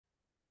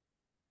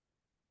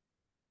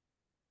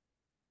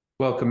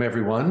Welcome,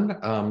 everyone.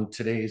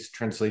 Today's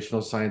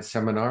translational science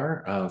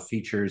seminar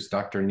features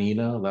Dr.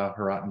 Nina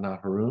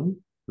Lauharatanahirun,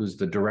 who's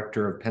the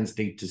director of Penn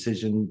State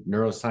Decision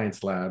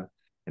Neuroscience Lab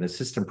and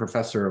assistant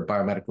professor of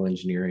biomedical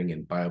engineering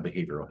and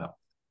biobehavioral health.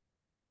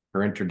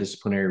 Her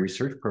interdisciplinary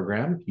research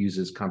program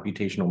uses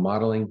computational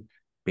modeling,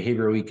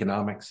 behavioral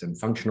economics, and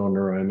functional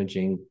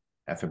neuroimaging,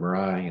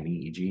 fMRI, and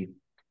EEG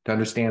to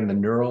understand the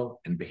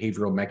neural and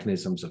behavioral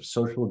mechanisms of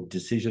social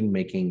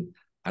decision-making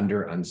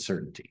under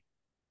uncertainty.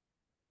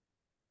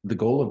 The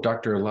goal of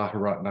Dr.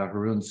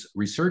 Lauharatanahirun's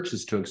research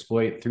is to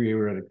exploit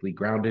theoretically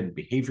grounded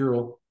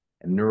behavioral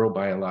and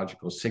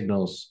neurobiological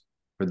signals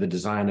for the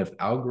design of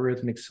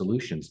algorithmic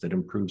solutions that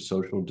improve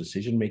social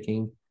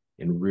decision-making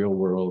in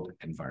real-world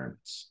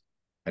environments.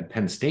 At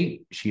Penn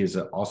State, she is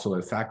also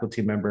a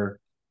faculty member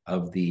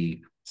of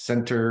the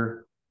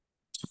Center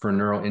for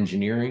Neural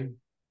Engineering,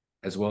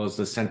 as well as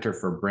the Center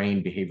for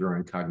Brain Behavior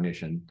and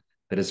Cognition,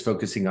 that is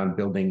focusing on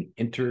building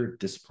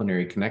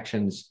interdisciplinary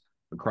connections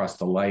across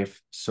the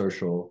life,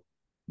 social,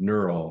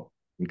 neural,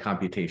 and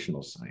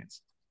computational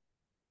science.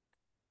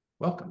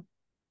 Welcome.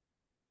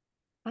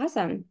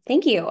 Awesome.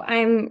 Thank you.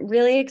 I'm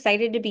really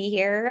excited to be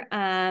here.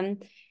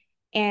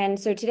 And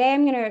so today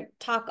I'm going to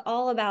talk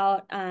all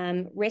about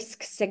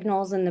risk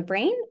signals in the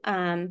brain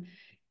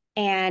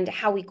and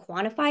how we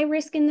quantify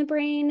risk in the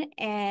brain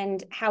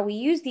and how we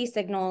use these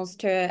signals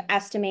to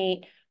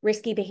estimate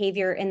risky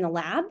behavior in the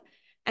lab,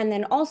 and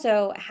then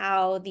also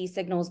how these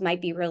signals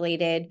might be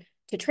related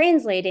to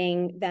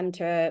translating them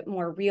to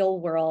more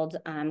real-world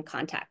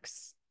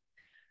contexts.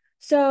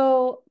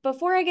 So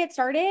before I get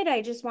started,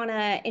 I just want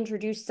to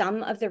introduce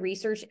some of the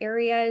research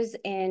areas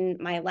in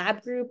my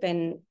lab group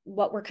and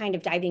what we're kind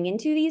of diving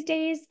into these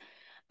days.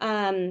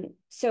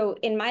 So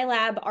in my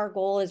lab, our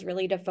goal is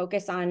really to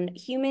focus on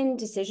human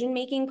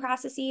decision-making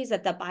processes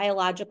at the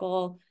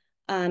biological,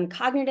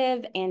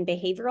 cognitive, and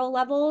behavioral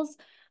levels,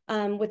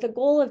 with the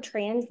goal of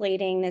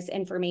translating this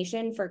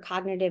information for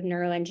cognitive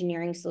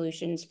neuroengineering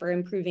solutions for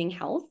improving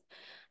health.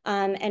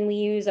 And we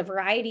use a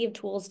variety of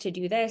tools to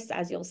do this,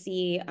 as you'll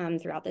see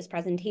throughout this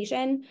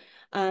presentation.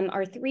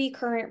 Our three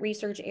current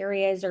research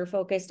areas are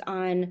focused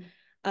on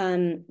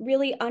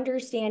really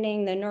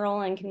understanding the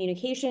neural and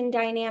communication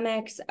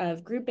dynamics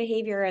of group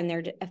behavior and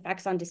their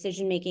effects on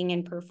decision-making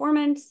and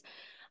performance.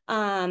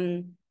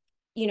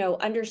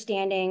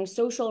 Understanding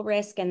social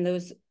risk and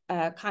those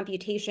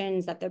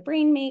computations that the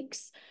brain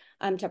makes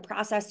to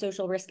process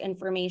social risk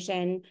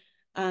information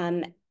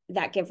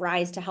that give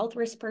rise to health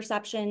risk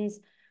perceptions,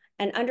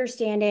 and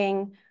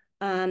understanding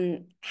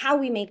how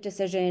we make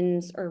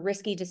decisions or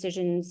risky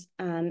decisions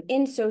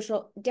in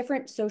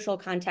different social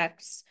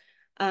contexts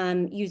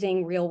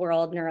using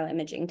real-world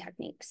neuroimaging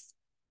techniques.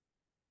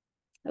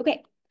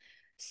 Okay,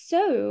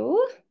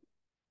 so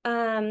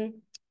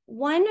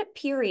one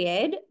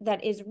period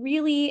that is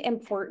really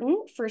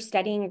important for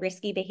studying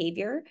risky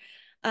behavior.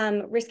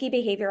 Risky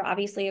behavior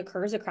obviously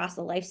occurs across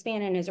the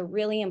lifespan and is a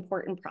really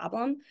important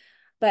problem,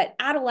 but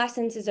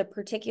adolescence is a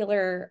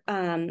particular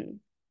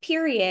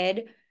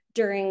period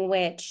during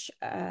which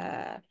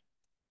is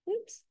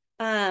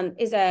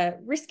a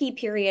risky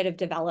period of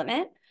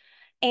development.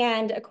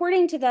 And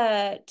according to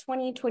the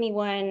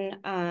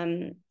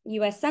 2021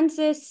 US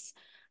Census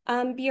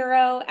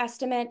Bureau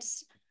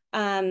estimates,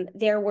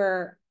 there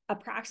were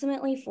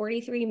approximately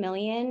 43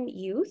 million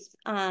youth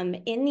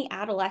in the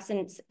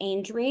adolescence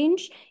age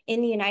range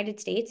in the United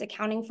States,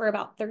 accounting for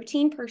about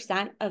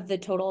 13% of the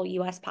total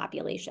US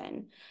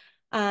population.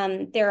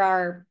 There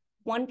are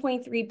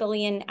 1.3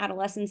 billion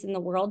adolescents in the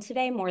world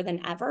today, more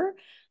than ever.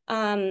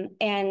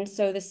 And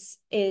so this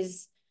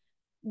is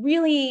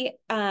really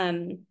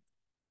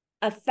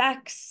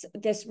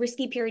this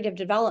risky period of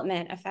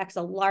development affects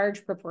a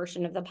large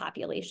proportion of the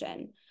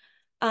population.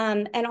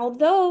 And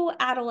although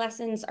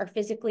adolescents are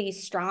physically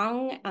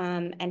strong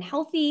and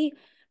healthy,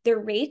 their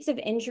rates of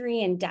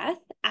injury and death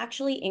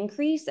actually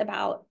increase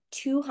about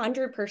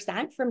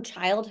 200% from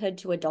childhood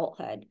to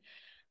adulthood.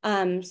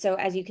 So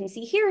as you can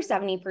see here,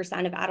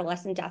 70% of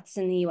adolescent deaths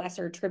in the US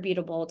are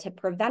attributable to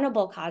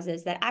preventable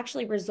causes that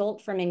actually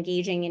result from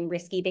engaging in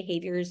risky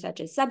behaviors such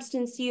as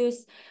substance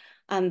use,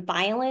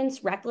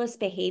 violence, reckless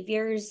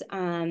behaviors,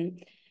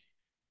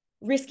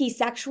 risky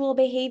sexual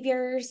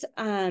behaviors,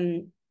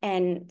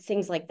 and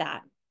things like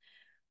that.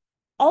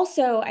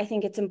 Also, I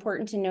think it's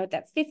important to note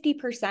that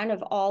 50%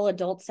 of all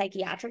adult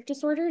psychiatric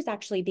disorders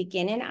actually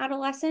begin in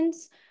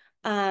adolescence.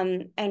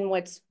 And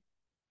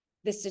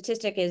the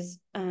statistic is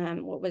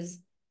what was,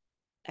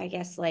 I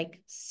guess,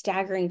 like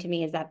staggering to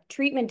me is that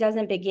treatment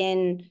doesn't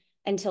begin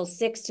until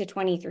 6 to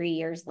 23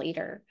 years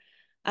later.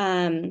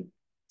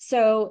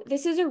 So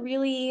this is a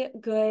really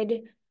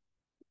good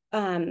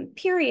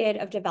period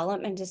of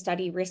development to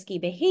study risky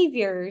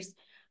behaviors.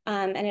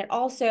 And it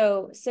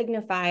also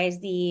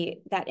signifies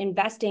that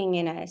investing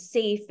in a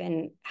safe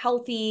and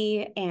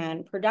healthy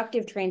and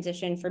productive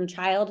transition from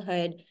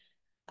childhood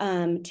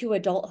to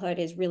adulthood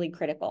is really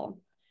critical.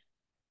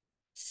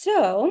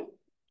 So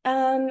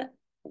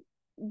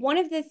one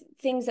of the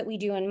things that we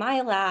do in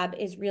my lab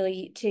is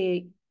really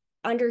to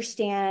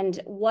understand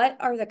what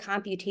are the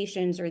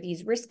computations or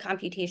these risk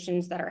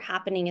computations that are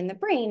happening in the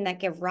brain that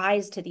give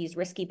rise to these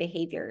risky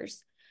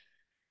behaviors.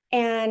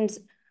 And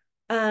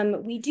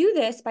we do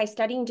this by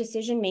studying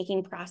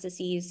decision-making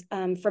processes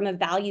from a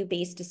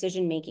value-based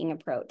decision-making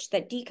approach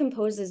that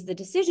decomposes the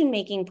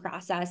decision-making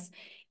process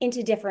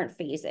into different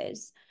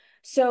phases.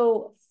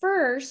 So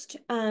first,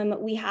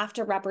 we have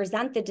to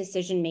represent the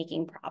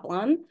decision-making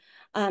problem.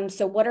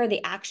 So what are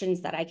the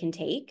actions that I can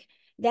take?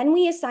 Then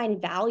we assign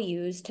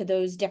values to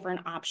those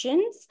different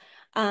options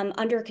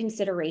under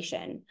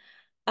consideration.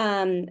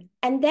 And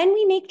then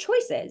we make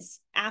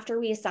choices after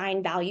we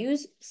assign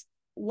values,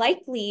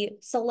 likely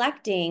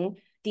selecting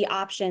the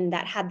option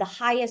that had the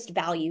highest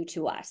value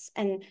to us.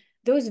 And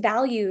those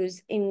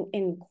values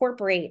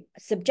incorporate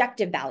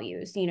subjective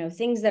values,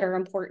 things that are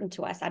important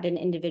to us at an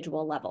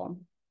individual level.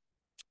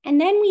 And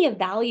then we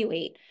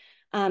evaluate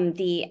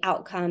the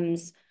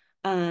outcomes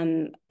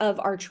of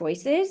our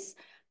choices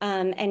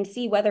and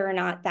see whether or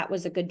not that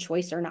was a good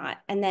choice or not.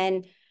 And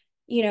then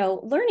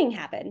learning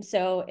happens.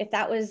 So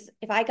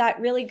if I got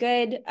really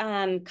good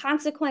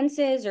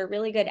consequences or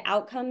really good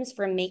outcomes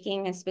from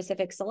making a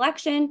specific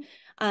selection,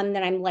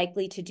 then I'm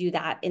likely to do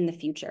that in the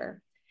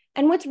future.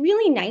 And what's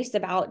really nice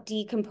about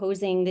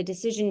decomposing the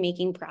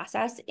decision-making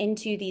process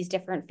into these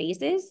different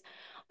phases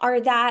are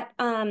that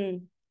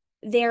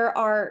these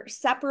are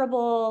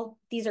separable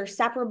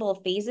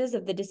phases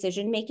of the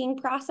decision-making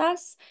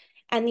process.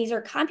 And these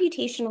are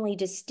computationally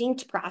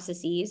distinct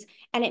processes,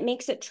 and it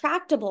makes it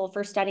tractable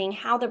for studying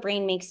how the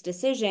brain makes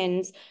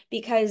decisions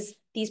because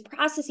these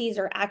processes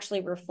are actually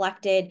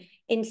reflected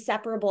in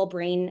separable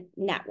brain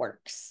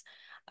networks.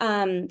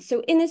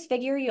 So in this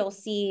figure, you'll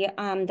see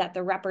that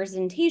the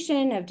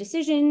representation of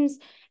decisions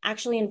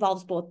actually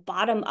involves both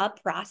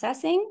bottom-up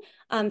processing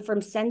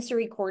from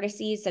sensory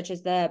cortices, such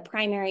as the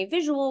primary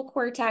visual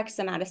cortex,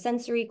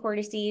 somatosensory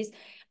cortices,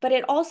 but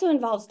it also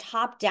involves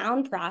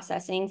top-down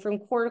processing from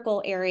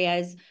cortical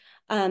areas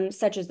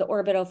such as the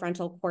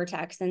orbitofrontal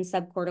cortex and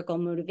subcortical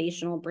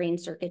motivational brain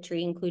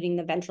circuitry, including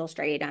the ventral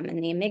striatum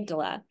and the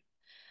amygdala.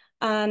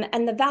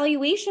 And the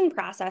valuation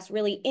process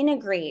really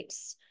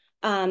integrates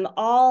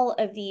all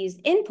of these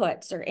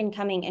inputs or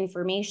incoming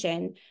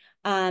information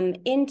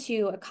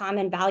into a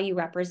common value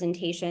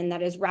representation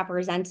that is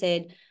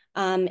represented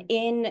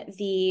in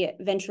the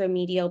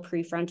ventromedial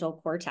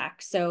prefrontal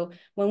cortex. So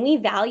when we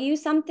value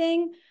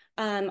something,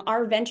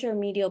 our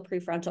ventromedial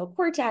prefrontal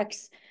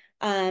cortex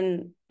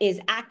is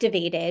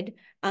activated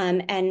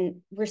and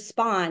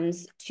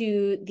responds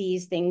to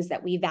these things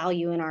that we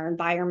value in our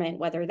environment,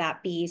 whether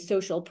that be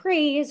social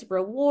praise,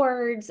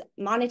 rewards,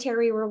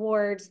 monetary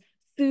rewards,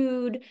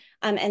 food,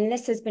 and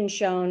this has been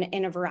shown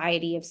in a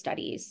variety of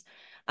studies.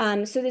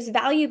 So this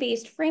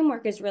value-based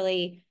framework is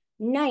really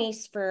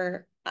nice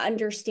for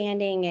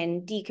understanding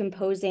and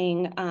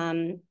decomposing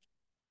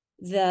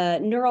the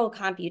neural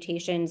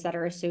computations that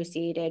are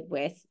associated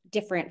with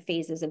different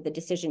phases of the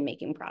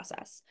decision-making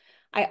process.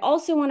 I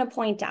also want to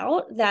point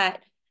out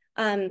that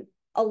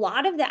a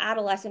lot of the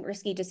adolescent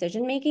risky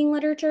decision-making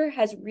literature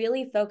has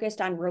really focused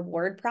on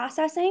reward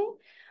processing.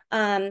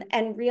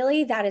 And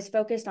really that is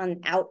focused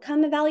on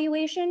outcome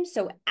evaluation.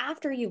 So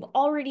after you've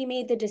already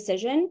made the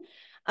decision,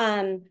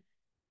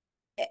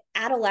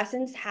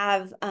 adolescents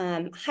have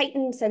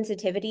heightened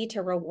sensitivity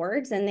to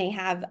rewards, and they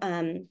have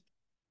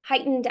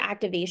heightened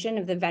activation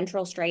of the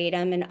ventral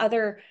striatum and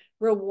other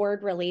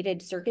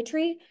reward-related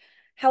circuitry.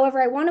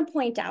 However, I want to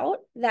point out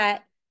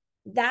that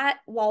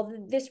while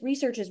this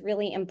research is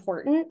really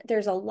important,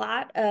 there's a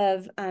lot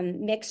of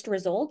mixed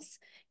results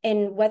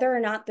in whether or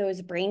not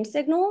those brain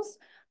signals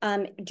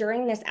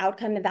during this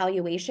outcome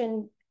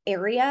evaluation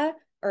area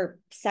or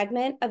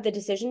segment of the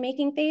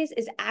decision-making phase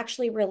is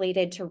actually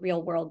related to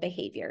real-world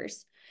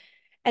behaviors.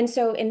 And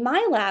so in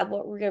my lab,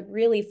 what we're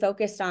really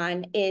focused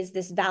on is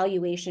this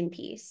valuation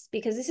piece,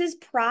 because this is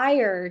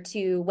prior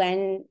to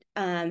when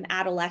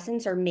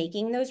adolescents are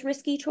making those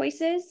risky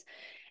choices.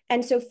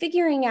 And so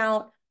figuring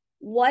out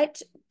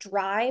what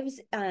drives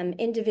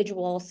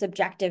individual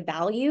subjective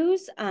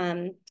values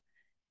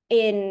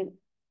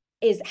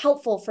is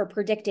helpful for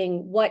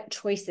predicting what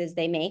choices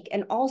they make,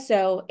 and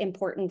also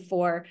important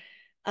for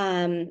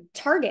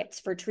targets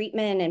for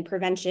treatment and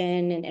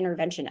prevention and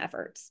intervention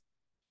efforts.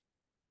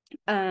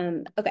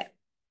 Okay,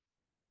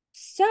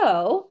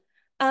 so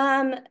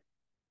I'm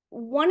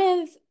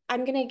going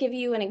to give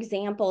you an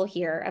example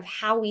here of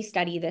how we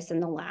study this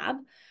in the lab.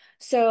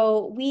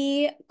 So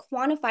we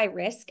quantify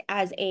risk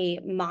as a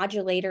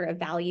modulator of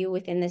value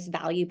within this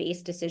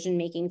value-based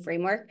decision-making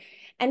framework.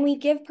 And we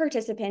give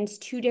participants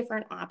two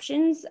different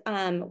options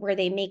where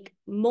they make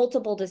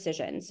multiple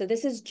decisions. So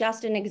this is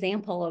just an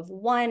example of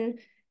one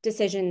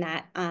decision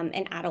that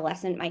an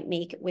adolescent might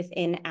make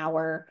within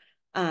our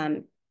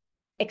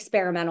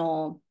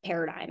experimental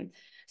paradigm.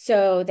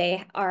 So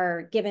they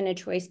are given a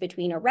choice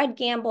between a red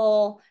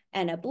gamble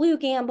and a blue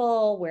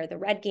gamble, where the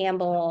red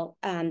gamble,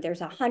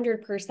 there's a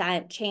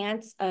 100%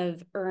 chance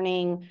of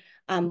earning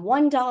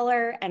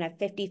 $1 and a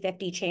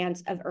 50-50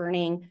 chance of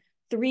earning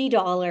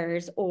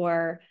 $3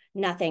 or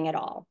nothing at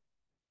all.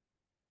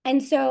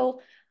 And so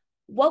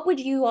what would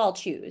you all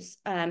choose?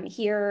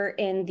 Here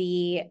in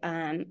the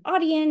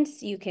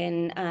audience, you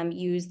can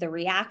use the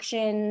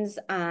reactions.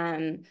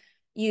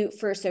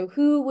 So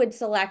who would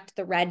select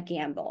the red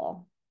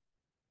gamble?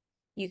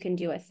 You can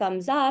do a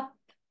thumbs up.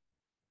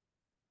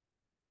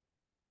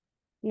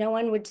 No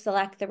one would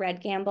select the red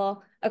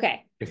gamble.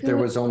 Okay. If Who there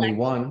would was only select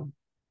one,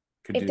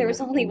 could if there was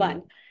do only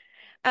one?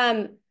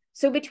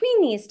 So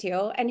between these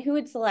two, and who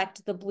would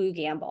select the blue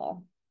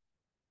gamble?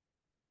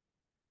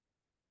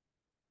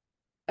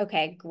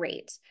 Okay,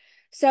 great.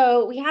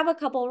 So we have a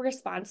couple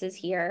responses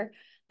here.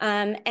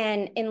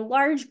 And in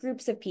large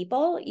groups of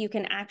people, you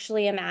can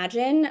actually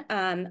imagine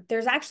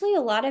there's actually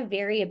a lot of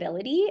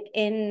variability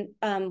in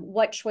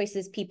what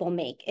choices people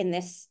make in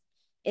this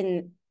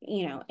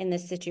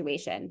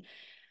situation.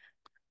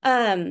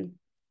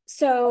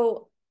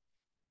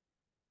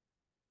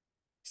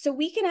 So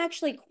we can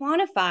actually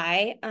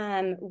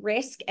quantify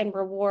risk and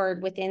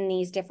reward within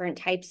these different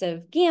types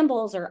of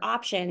gambles or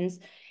options.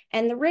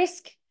 And the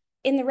risk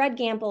in the red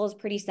gamble is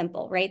pretty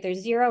simple, right? There's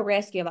zero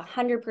risk. You have a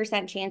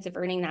 100% chance of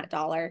earning that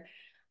dollar.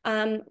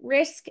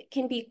 Risk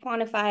can be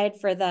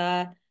quantified for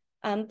the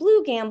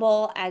blue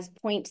gamble as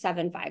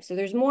 0.75. So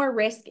there's more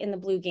risk in the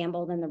blue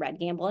gamble than the red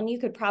gamble. And you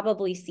could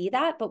probably see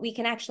that, but we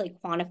can actually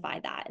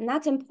quantify that. And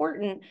that's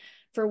important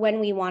for when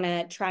we want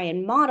to try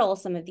and model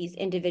some of these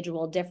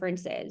individual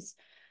differences.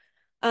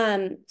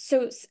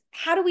 So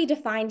how do we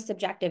define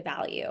subjective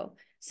value?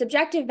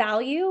 Subjective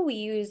value, we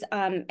use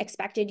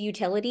expected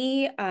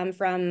utility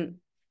from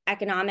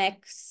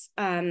economics,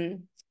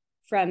 from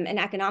an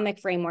economic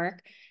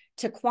framework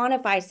to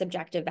quantify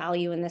subjective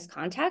value in this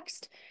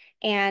context.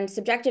 And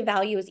subjective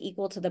value is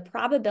equal to the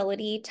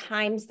probability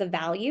times the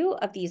value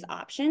of these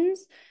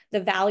options,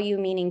 the value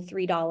meaning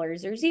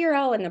 $3 or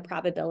zero, and the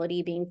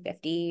probability being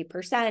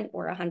 50%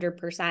 or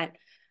 100%.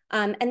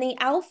 And the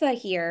alpha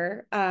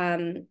here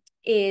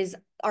is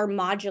our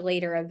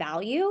modulator of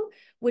value,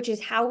 which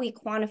is how we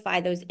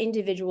quantify those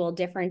individual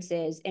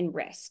differences in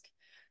risk.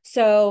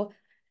 So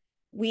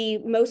we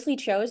mostly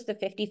chose the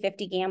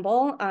 50-50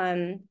 gamble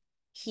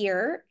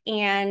here.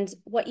 And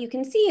what you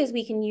can see is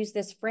we can use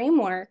this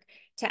framework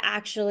to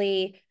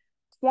actually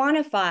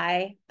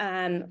quantify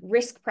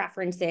risk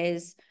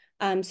preferences.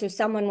 So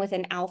someone with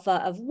an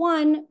alpha of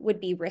 1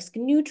 would be risk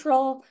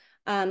neutral,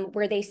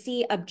 where they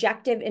see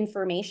objective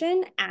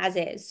information as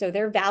is. So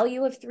their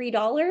value of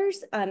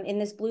 $3 in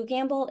this blue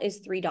gamble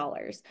is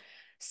 $3.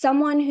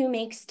 Someone who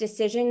makes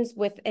decisions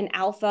with an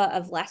alpha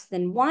of less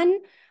than 1,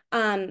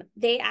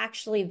 they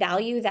actually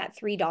value that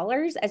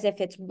 $3 as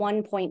if it's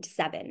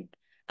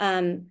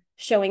 1.7,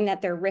 showing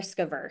that they're risk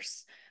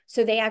averse.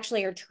 So they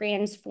actually are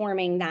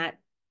transforming that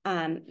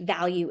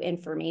value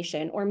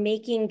information or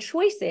making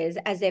choices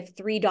as if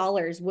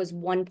 $3 was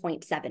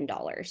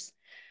 $1.7.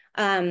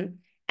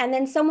 And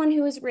then someone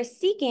who is risk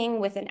seeking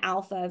with an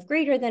alpha of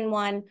greater than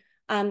 1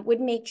 would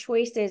make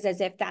choices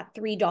as if that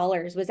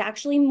 $3 was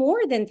actually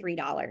more than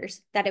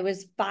 $3, that it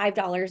was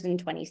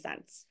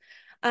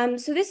 $5.20.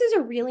 So this is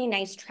a really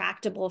nice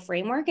tractable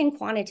framework and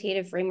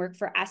quantitative framework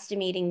for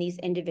estimating these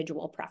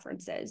individual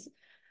preferences.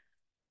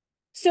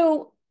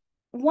 So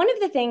one of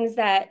the things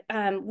that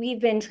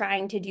we've been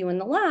trying to do in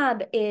the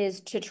lab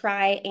is to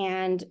try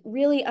and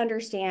really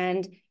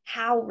understand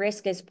how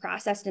risk is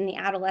processed in the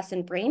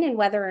adolescent brain and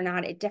whether or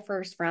not it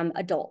differs from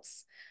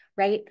adults,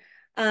 right?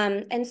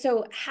 And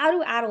so how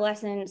do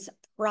adolescents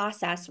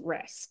process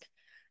risk?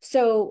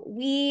 So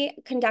we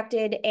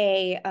conducted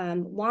a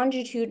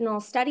longitudinal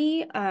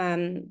study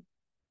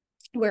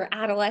where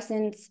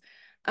adolescents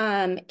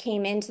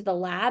came into the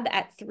lab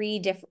at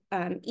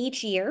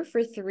each year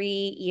for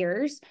 3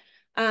 years.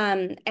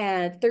 And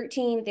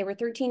they were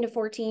 13 to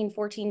 14,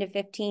 14 to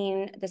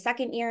 15 the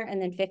second year,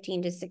 and then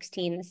 15 to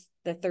 16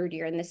 the third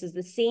year. And this is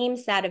the same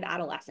set of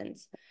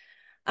adolescents.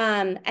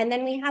 And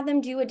then we had them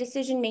do a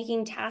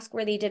decision-making task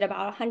where they did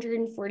about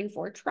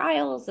 144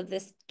 trials of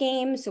this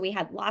game. So we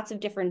had lots of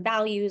different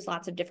values,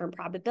 lots of different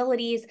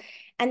probabilities,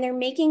 and they're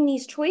making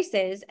these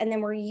choices. And then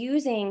we're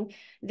using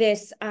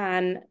this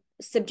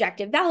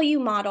subjective value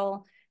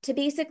model to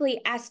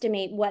basically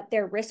estimate what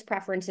their risk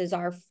preferences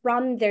are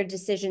from their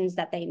decisions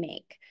that they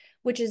make,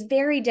 which is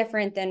very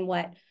different than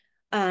what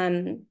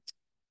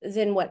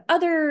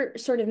other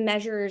sort of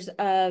measures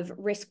of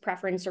risk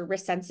preference or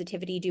risk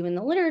sensitivity do in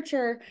the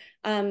literature,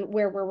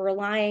 where we're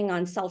relying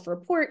on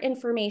self-report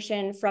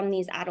information from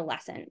these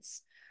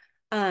adolescents.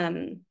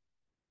 And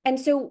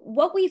so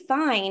what we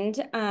find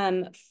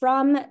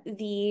from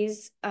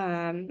these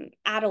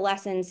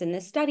adolescents in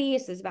this study,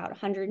 this is about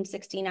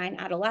 169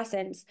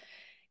 adolescents,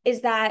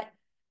 is that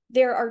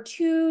there are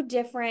 2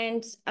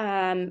 different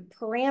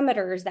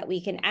parameters that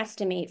we can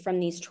estimate from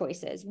these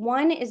choices.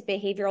 One is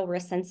behavioral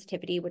risk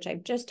sensitivity, which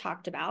I've just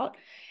talked about.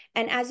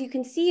 And as you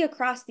can see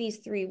across these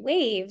 3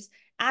 waves,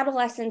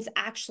 adolescents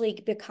actually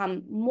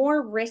become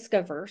more risk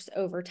averse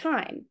over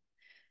time.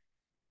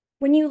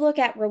 When you look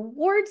at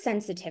reward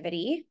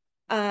sensitivity,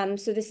 so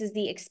this is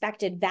the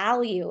expected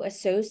value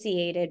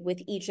associated with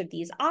each of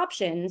these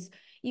options,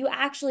 you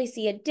actually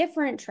see a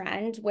different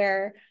trend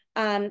where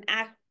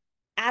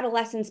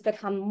adolescents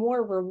become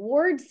more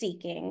reward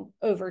seeking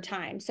over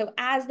time. So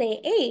as they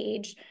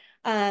age,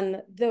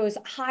 those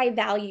high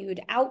valued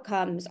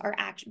outcomes are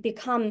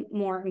become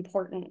more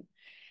important.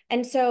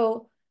 And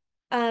so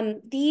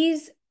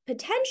these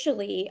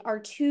potentially are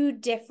two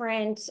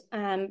different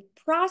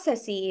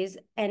processes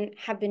and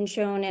have been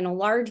shown in a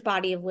large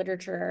body of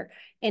literature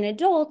in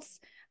adults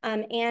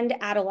and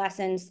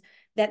adolescents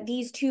that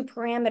these two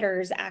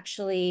parameters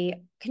actually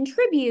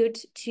contribute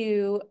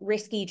to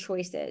risky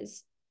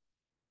choices.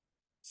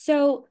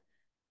 So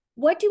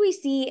what do we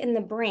see in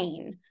the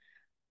brain?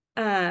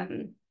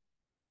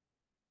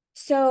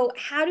 So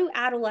how do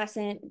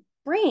adolescent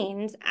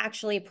brains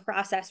actually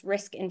process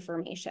risk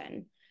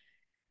information?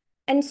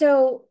 And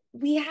so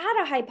we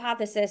had a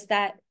hypothesis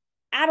that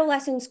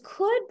adolescents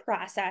could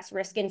process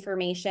risk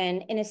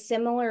information in a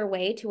similar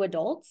way to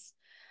adults.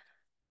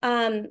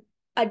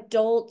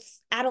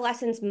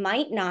 Adolescents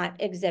might not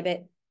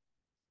exhibit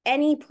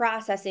any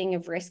processing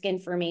of risk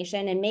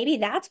information, and maybe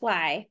that's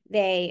why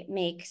they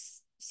make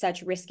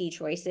such risky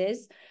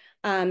choices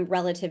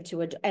relative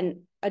to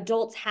and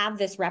adults have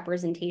this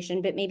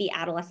representation, but maybe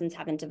adolescents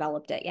haven't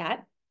developed it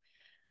yet.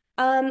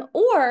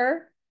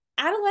 Or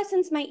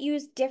adolescents might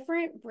use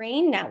different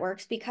brain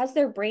networks because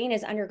their brain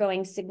is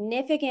undergoing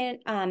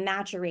significant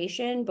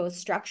maturation, both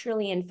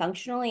structurally and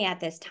functionally at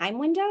this time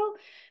window.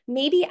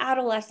 Maybe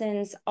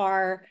adolescents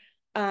are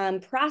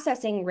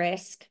processing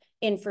risk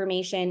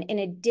information in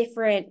a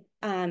different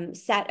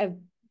set of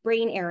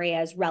brain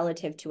areas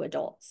relative to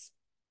adults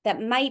that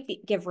might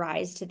give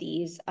rise to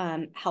these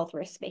health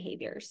risk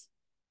behaviors.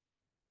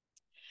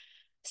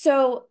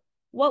 So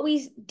what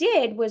we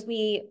did was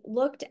we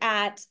looked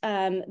at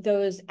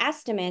those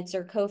estimates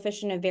or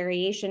coefficient of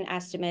variation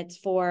estimates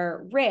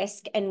for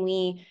risk, and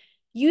we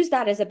used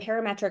that as a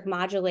parametric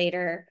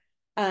modulator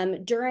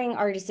during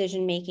our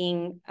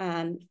decision-making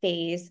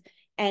phase.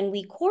 And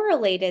we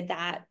correlated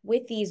that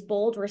with these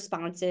bold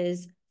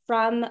responses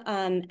from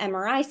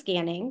MRI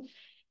scanning.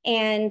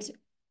 And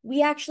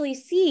we actually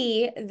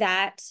see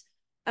that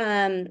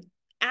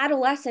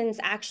adolescents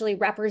actually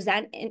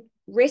represent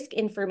risk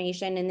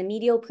information in the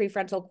medial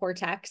prefrontal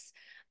cortex,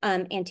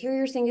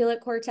 anterior cingulate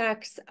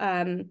cortex,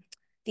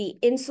 the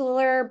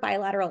insular,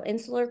 bilateral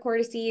insular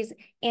cortices,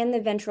 and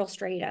the ventral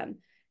striatum.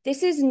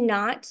 This is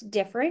not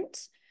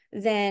different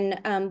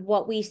than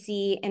what we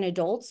see in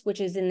adults, which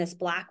is in this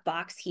black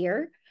box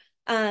here.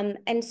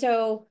 And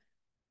so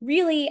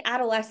really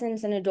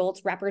adolescents and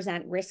adults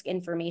represent risk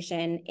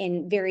information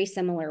in very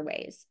similar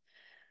ways.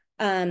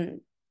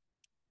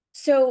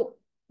 So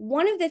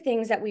one of the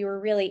things that we were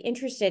really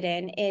interested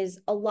in is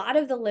a lot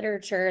of the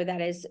literature that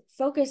is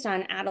focused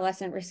on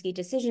adolescent risky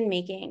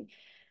decision-making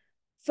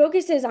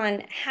focuses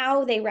on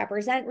how they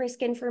represent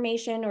risk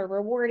information or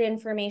reward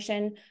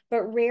information,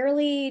 but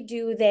rarely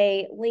do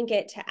they link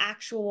it to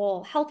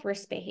actual health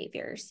risk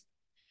behaviors.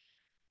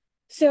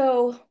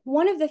 So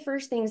one of the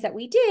first things that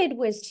we did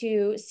was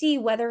to see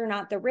whether or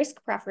not the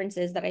risk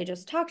preferences that I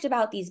just talked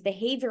about, these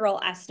behavioral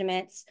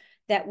estimates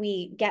that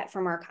we get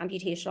from our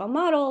computational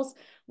models,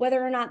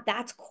 whether or not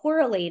that's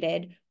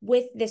correlated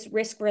with this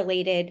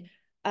risk-related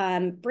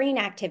brain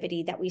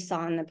activity that we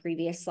saw in the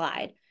previous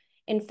slide.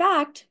 In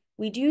fact,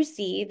 we do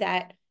see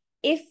that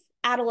if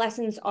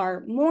adolescents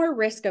are more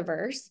risk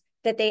averse,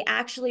 that they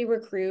actually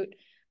recruit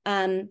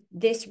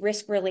this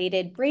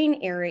risk-related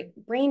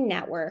brain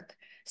network.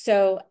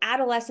 So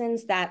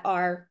adolescents that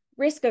are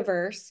risk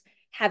averse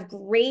have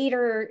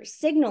greater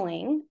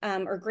signaling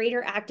or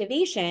greater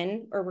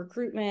activation or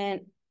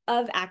recruitment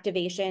of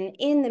activation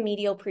in the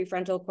medial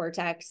prefrontal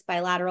cortex,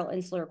 bilateral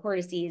insular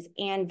cortices,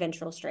 and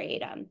ventral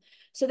striatum.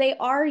 So they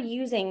are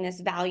using this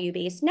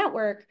value-based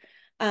network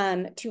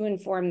to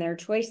inform their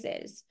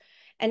choices.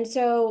 And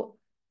so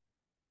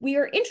we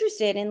are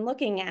interested in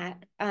looking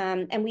at,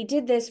 and we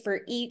did this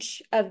for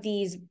each of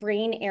these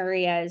brain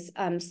areas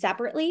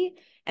separately.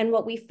 And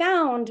what we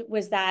found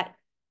was that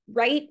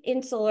right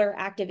insular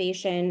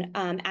activation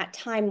at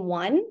time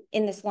 1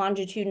 in this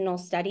longitudinal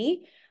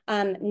study,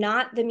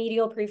 not the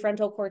medial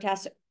prefrontal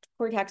cortex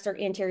or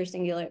anterior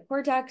cingulate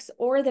cortex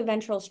or the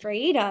ventral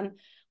striatum,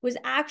 was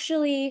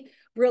actually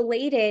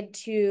related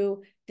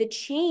to the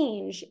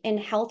change in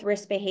health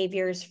risk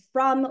behaviors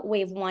from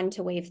wave 1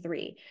 to wave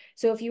 3.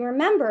 So if you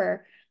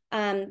remember,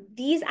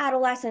 these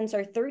adolescents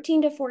are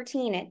 13 to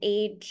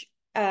 14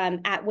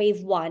 at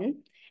wave 1.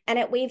 And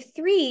at wave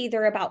 3,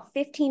 they're about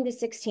 15 to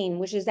 16,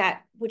 which is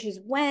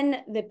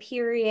when the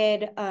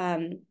period,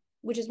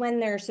 which is when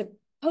they're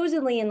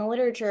supposedly in the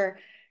literature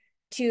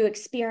to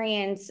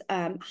experience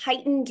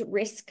heightened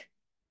risky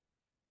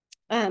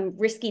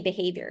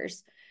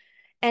behaviors.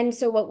 And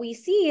so what we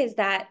see is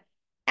that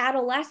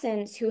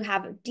adolescents who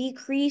have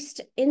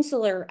decreased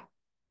insular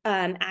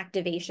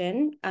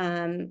activation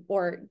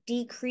or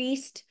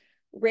decreased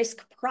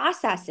risk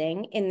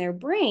processing in their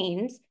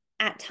brains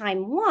at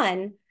time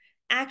 1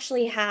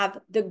 actually have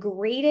the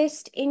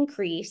greatest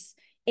increase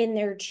in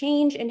their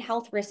change in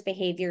health risk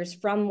behaviors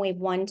from wave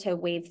 1 to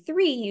wave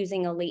 3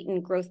 using a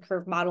latent growth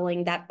curve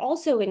modeling that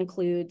also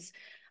includes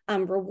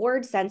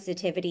reward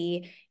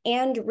sensitivity,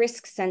 and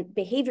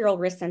behavioral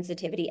risk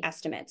sensitivity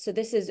estimates. So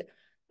this is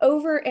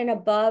over and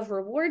above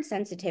reward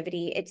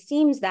sensitivity. It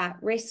seems that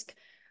risk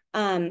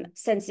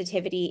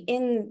sensitivity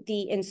in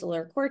the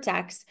insular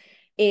cortex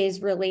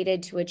is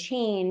related to a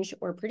change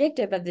or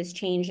predictive of this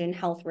change in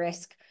health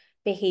risk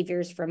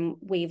behaviors from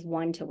wave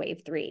 1 to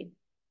wave 3,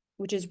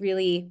 which is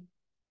really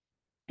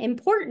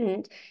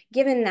important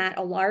given that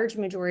a large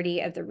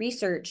majority of the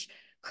research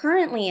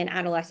currently in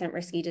adolescent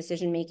risky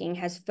decision-making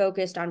has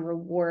focused on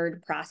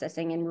reward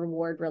processing and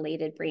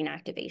reward-related brain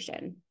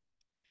activation.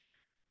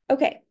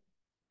 Okay,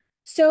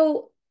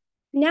 so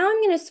now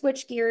I'm going to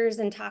switch gears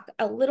and talk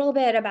a little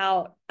bit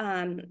about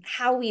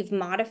how we've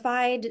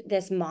modified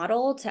this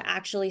model to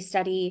actually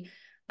study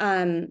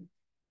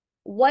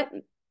what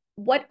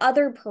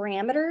other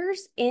parameters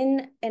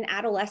in an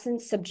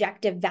adolescent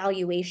subjective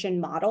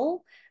valuation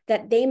model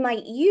that they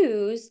might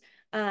use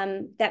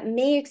that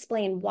may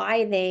explain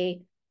why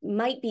they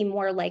might be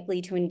more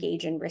likely to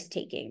engage in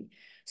risk-taking.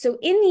 So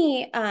in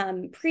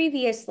the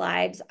previous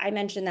slides, I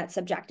mentioned that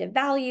subjective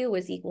value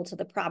was equal to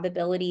the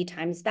probability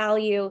times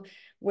value,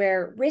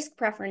 where risk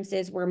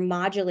preferences were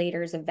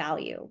modulators of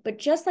value. But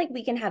just like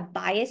we can have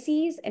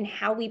biases in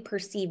how we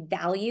perceive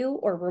value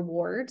or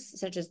rewards,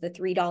 such as the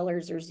 $3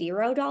 or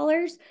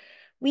 $0,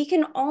 we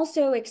can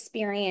also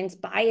experience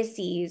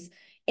biases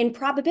in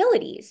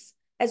probabilities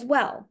as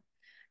well.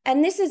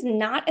 And this is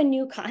not a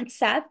new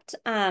concept,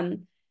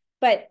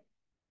 but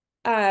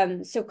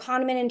so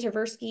Kahneman and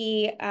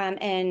Tversky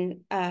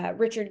and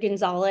Richard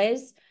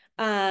Gonzalez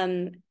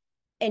and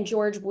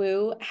George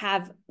Wu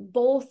have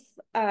both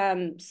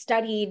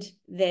studied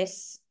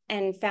this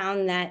and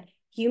found that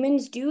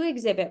humans do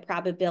exhibit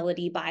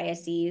probability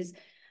biases.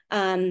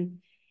 In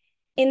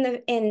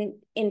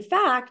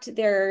fact,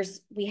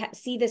 we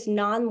see this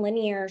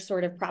nonlinear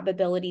sort of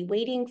probability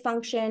weighting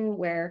function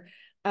where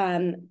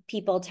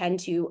people tend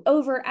to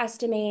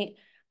overestimate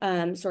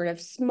sort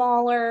of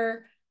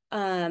smaller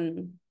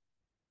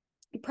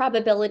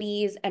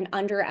probabilities and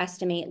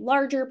underestimate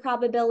larger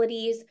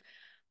probabilities.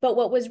 But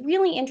what was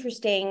really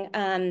interesting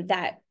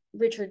that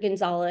Richard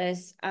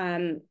Gonzalez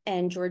and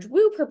George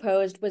Wu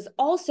proposed was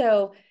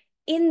also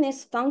in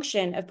this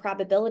function of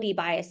probability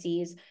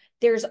biases,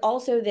 there's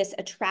also this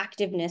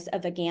attractiveness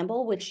of a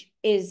gamble, which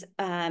is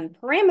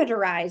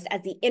parameterized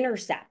as the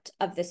intercept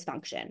of this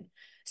function.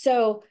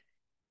 So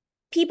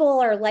people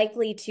are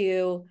likely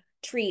to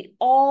treat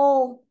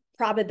all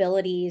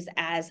probabilities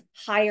as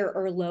higher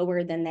or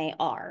lower than they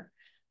are,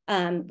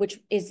 which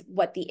is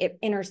what the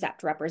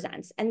intercept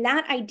represents. And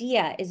that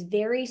idea is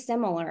very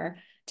similar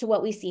to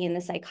what we see in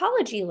the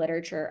psychology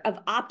literature of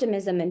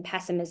optimism and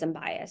pessimism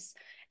bias.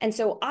 And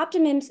so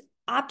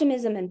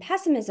optimism and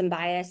pessimism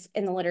bias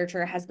in the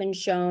literature has been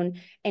shown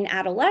in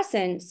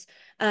adolescents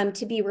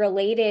to be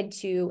related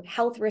to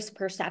health risk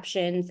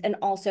perceptions and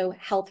also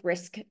health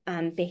risk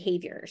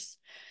behaviors.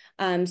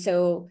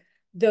 So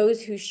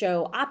those who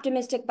show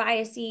optimistic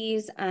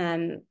biases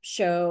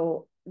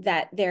show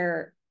that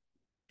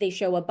they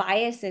show a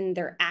bias in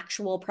their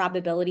actual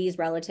probabilities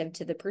relative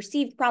to the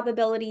perceived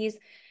probabilities.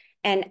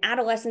 And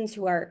adolescents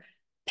who are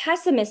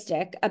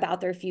pessimistic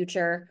about their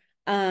future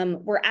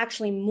were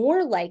actually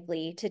more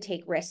likely to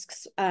take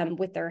risks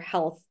with their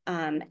health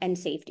and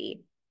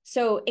safety.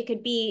 So it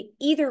could be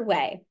either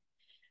way.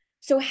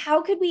 So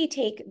how could we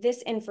take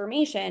this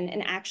information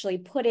and actually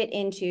put it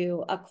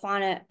into a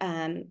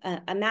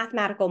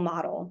mathematical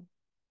model?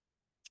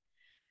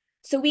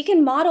 So we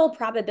can model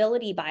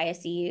probability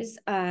biases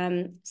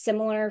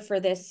similar for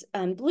this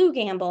blue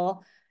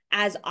gamble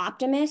as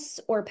optimists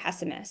or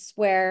pessimists,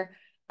 where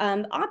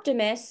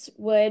optimists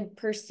would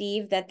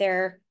perceive that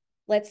they're,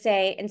 let's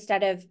say,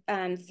 instead of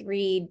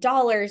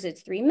 $3,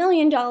 it's $3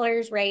 million,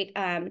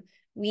 right?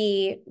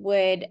 We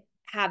would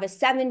have a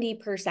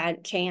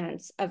 70%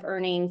 chance of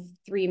earning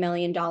 $3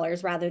 million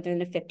rather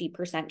than a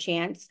 50%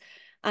 chance.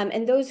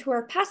 And those who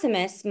are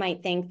pessimists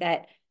might think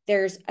that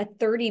there's a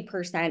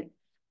 30%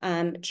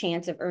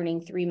 chance of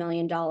earning $3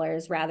 million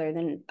rather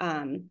than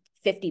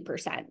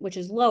 50%, which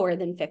is lower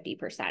than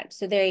 50%.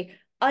 So they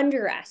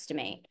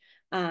underestimate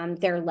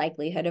their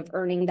likelihood of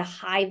earning the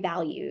high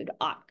valued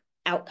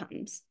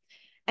outcomes.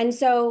 And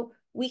so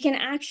we can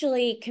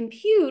actually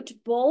compute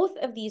both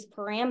of these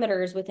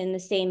parameters within the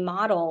same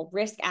model,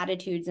 risk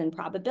attitudes and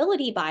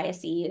probability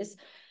biases,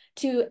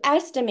 to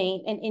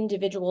estimate an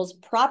individual's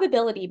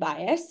probability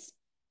bias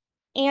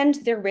and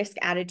their risk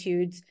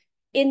attitudes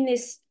in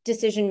this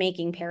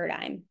decision-making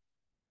paradigm.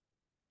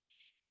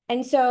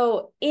 And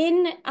so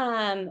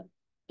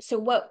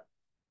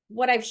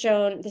what I've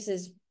shown, this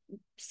is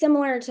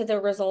similar to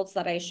the results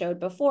that I showed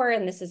before,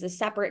 and this is a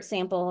separate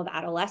sample of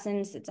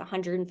adolescents. It's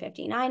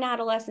 159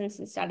 adolescents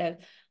instead of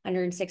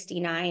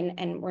 169,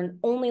 and we're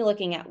only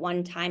looking at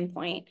one time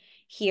point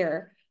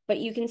here. But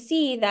you can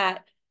see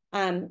that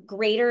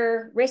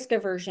greater risk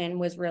aversion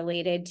was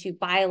related to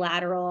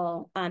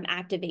bilateral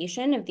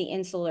activation of the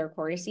insular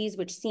cortices,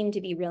 which seem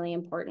to be really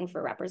important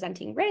for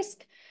representing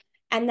risk.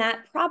 And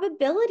that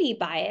probability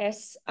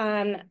bias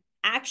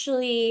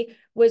actually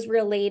was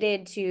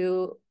related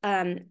to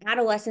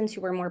adolescents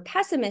who were more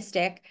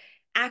pessimistic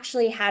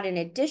actually had an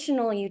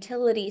additional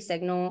utility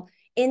signal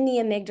in the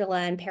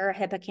amygdala and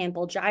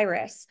parahippocampal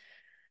gyrus.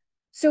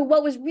 So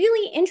what was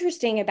really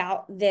interesting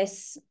about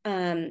this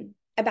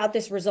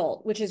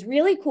result, which is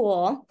really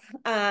cool,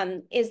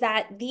 is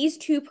that these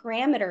two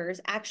parameters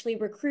actually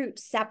recruit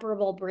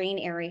separable brain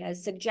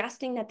areas,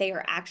 suggesting that they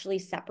are actually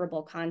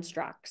separable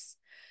constructs.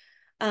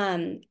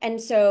 And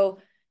so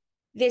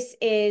this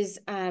is,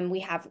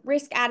 we have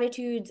risk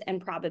attitudes and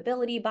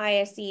probability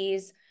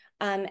biases.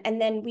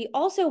 And then we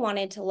also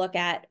wanted to look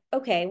at,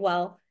 okay,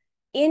 well,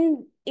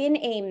 in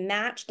a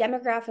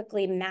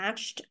demographically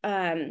matched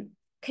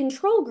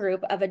control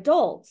group of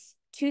adults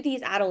to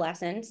these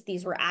adolescents,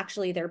 these were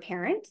actually their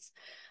parents,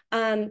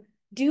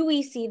 do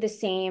we see the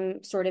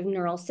same sort of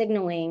neural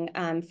signaling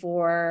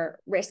for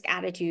risk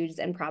attitudes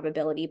and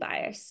probability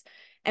bias?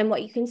 And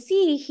what you can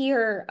see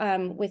here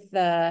with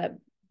the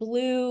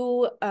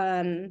blue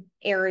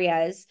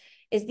areas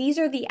is these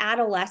are the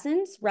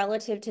adolescents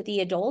relative to the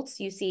adults.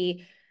 You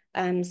see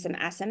some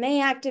SMA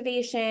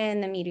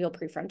activation, the medial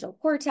prefrontal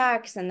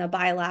cortex, and the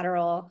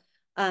bilateral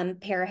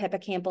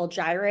parahippocampal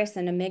gyrus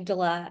and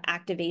amygdala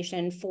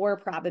activation for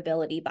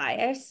probability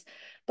bias,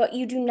 but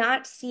you do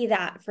not see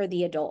that for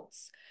the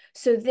adults.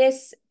 So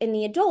this, in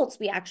the adults,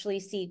 we actually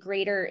see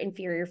greater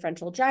inferior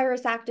frontal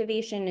gyrus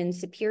activation and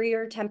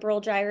superior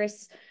temporal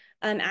gyrus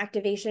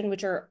activation,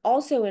 which are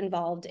also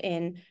involved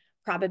in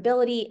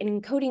probability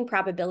and encoding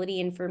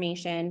probability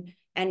information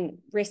and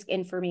risk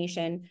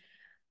information.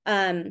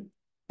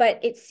 But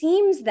it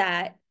seems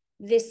that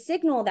this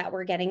signal that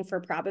we're getting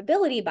for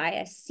probability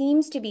bias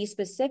seems to be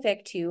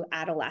specific to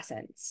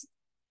adolescents.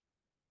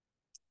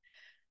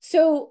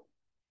 So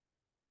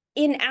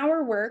in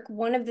our work,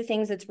 one of the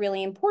things that's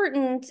really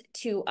important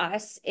to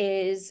us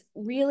is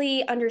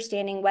really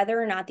understanding whether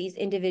or not these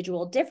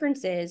individual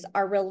differences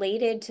are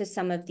related to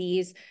some of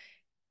these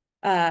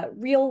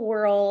real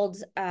world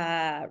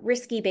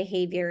risky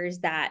behaviors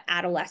that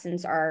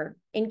adolescents are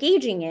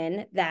engaging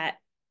in that,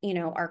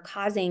 are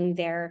causing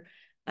their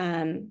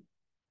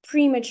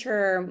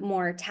premature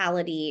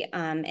mortality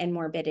and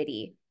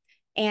morbidity.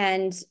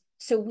 And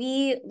so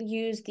we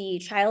use the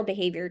child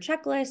behavior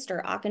checklist,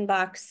 or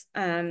Achenbach's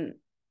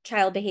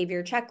child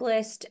behavior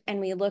checklist, and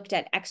we looked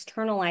at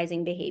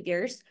externalizing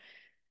behaviors.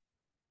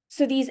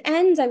 So these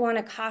ends, I want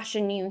to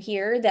caution you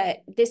here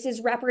that this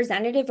is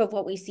representative of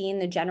what we see in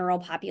the general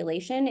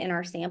population in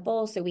our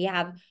sample. So we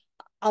have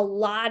a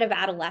lot of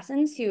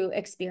adolescents who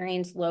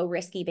experience low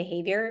risky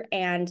behavior,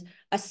 and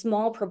a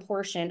small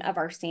proportion of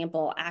our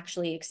sample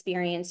actually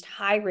experienced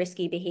high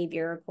risky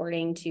behavior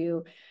according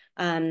to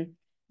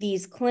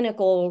these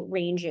clinical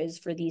ranges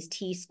for these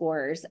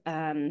T-scores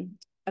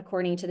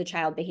according to the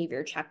child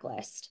behavior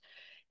checklist.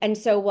 And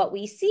so what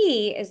we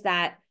see is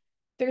that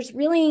there's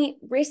really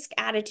risk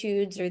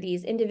attitudes, or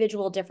these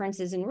individual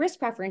differences in risk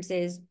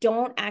preferences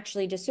don't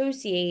actually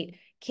dissociate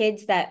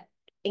kids that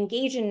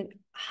engage in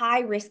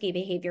high risky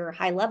behavior,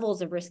 high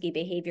levels of risky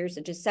behavior,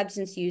 such as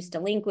substance use,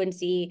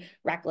 delinquency,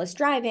 reckless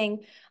driving,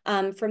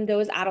 from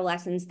those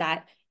adolescents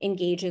that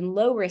engage in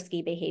low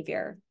risky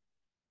behavior.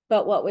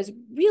 But what was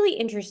really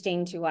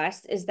interesting to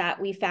us is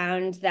that we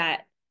found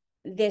that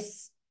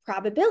this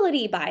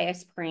probability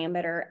bias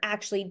parameter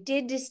actually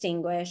did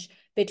distinguish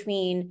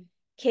between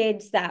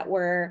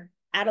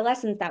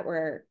adolescents that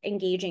were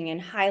engaging in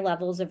high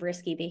levels of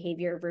risky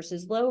behavior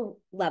versus low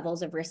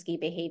levels of risky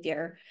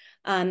behavior,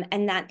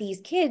 and that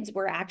these kids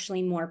were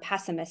actually more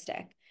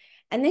pessimistic.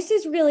 And this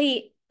is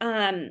really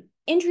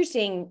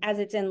interesting, as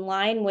it's in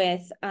line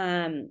with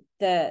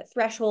the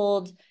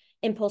threshold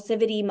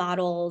impulsivity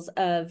models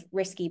of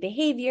risky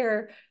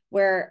behavior,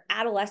 where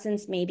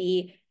adolescents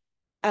maybe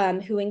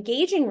who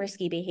engage in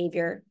risky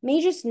behavior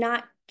may just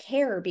not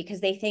care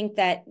because they think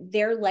that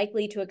they're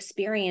likely to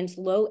experience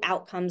low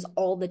outcomes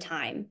all the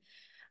time.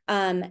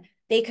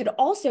 They could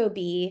also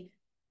be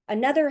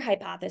another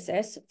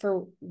hypothesis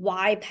for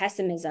why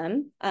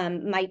pessimism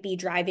might be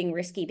driving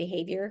risky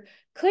behavior,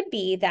 could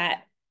be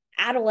that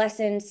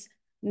adolescents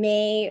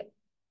may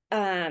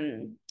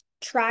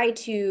try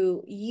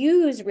to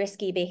use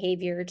risky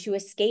behavior to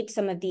escape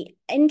some of the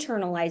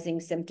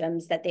internalizing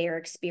symptoms that they are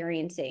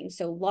experiencing.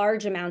 So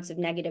large amounts of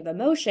negative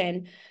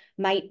emotion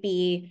might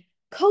be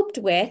coped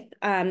with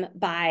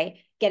by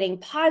getting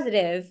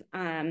positive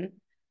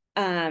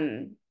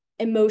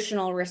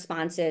emotional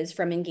responses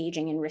from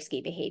engaging in risky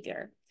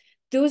behavior.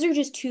 Those are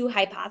just two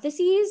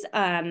hypotheses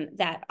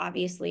that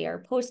obviously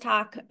are post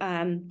hoc,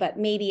 but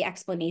maybe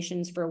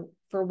explanations for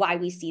why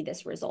we see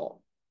this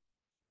result.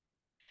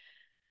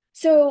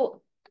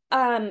 So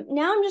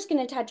now I'm just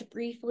going to touch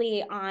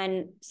briefly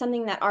on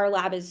something that our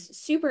lab is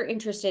super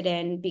interested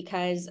in,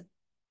 because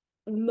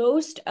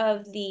most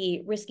of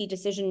the risky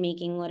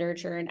decision-making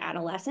literature in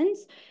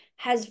adolescence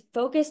has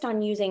focused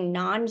on using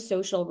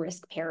non-social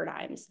risk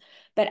paradigms.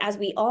 But as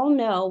we all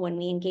know, when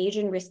we engage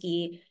in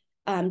risky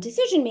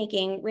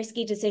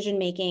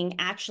decision-making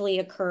actually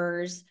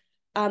occurs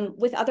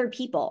with other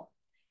people.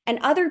 And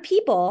other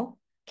people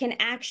can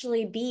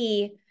actually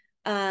be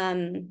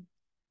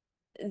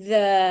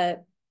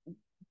the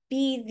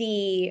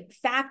be the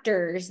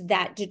factors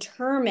that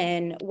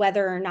determine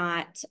whether or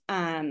not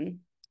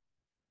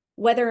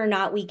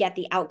we get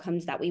the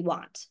outcomes that we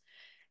want.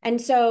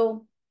 And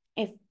so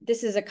if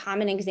this is a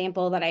common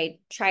example that I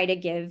try to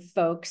give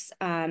folks,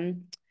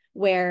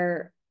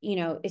 where,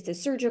 it's a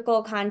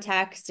surgical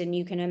context, and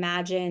you can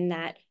imagine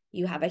that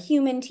you have a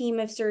human team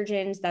of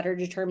surgeons that are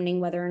determining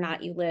whether or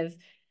not you live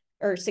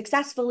or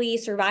successfully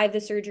survive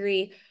the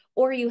surgery,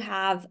 or you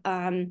have,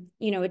 a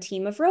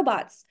team of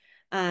robots.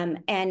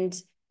 And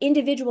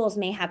individuals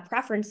may have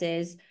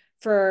preferences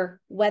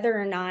for whether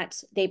or not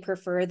they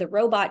prefer the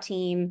robot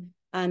team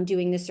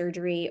doing the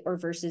surgery or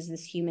versus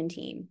this human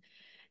team.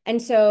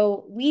 And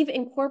so we've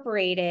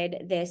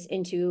incorporated this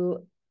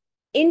into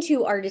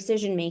our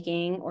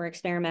decision-making or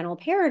experimental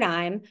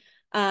paradigm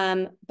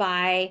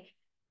by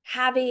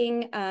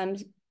having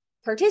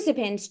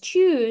participants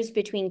choose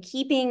between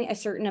keeping a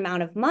certain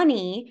amount of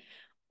money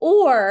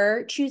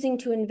or choosing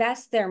to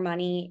invest their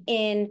money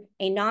in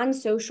a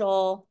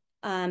non-social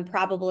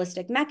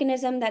probabilistic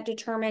mechanism that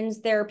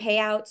determines their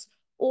payouts,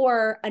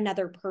 or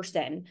another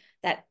person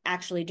that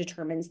actually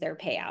determines their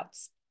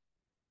payouts.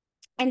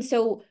 And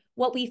so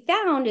what we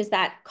found is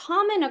that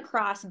common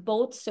across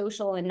both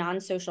social and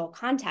non-social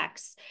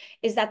contexts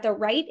is that the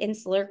right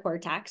insular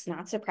cortex,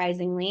 not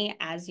surprisingly,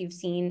 as you've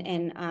seen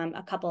in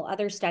a couple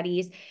other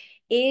studies,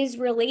 is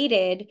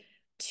related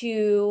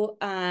to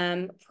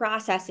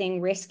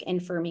processing risk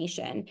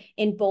information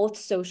in both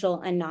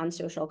social and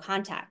non-social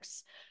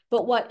contexts.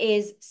 But what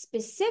is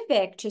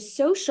specific to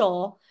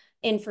social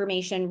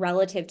information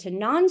relative to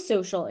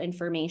non-social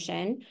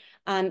information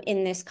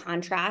in this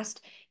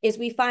contrast is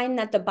we find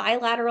that the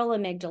bilateral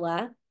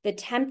amygdala, the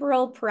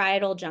temporal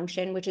parietal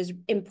junction, which is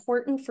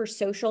important for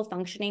social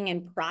functioning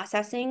and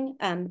processing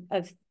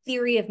of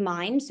theory of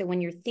mind. So when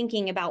you're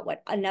thinking about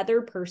what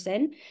another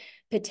person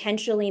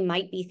potentially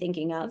might be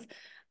thinking of,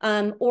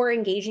 or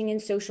engaging in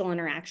social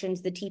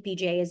interactions, the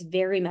TPJ is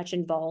very much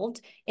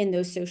involved in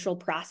those social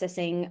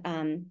processing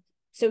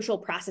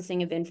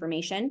of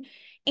information,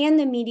 and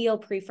the medial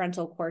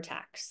prefrontal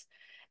cortex.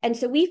 And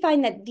so we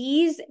find that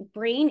these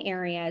brain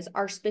areas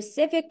are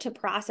specific to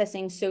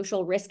processing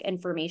social risk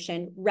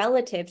information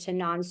relative to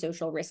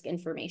non-social risk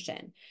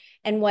information.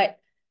 And what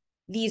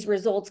these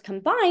results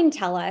combined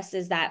tell us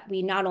is that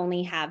we not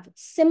only have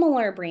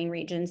similar brain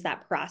regions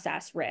that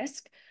process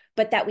risk,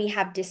 but that we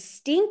have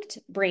distinct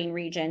brain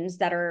regions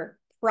that are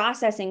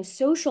processing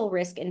social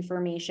risk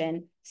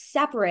information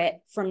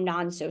separate from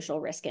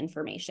non-social risk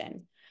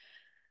information.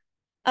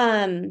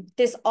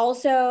 This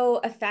also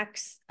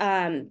affects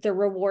the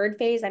reward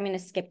phase. I'm going to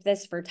skip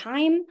this for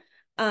time.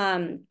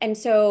 And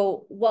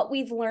so what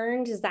we've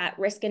learned is that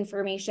risk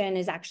information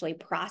is actually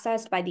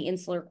processed by the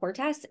insular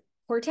cortex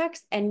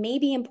and may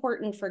be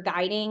important for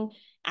guiding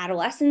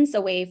adolescents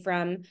away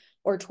from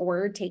or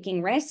toward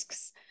taking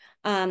risks.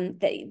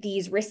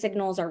 These risk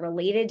signals are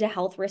related to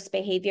health risk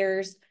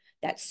behaviors,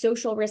 that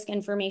social risk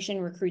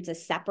information recruits a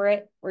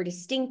separate or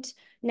distinct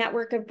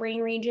network of brain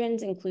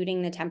regions,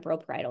 including the temporal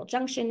parietal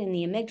junction and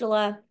the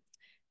amygdala,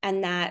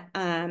 and that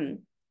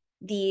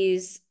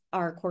these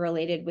are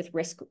correlated with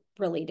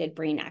risk-related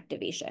brain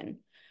activation.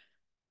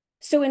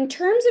 So in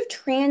terms of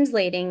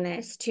translating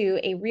this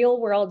to a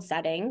real-world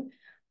setting,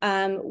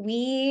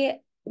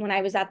 when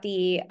I was at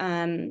the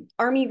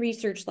Army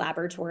Research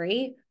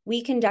Laboratory,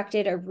 we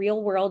conducted a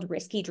real-world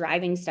risky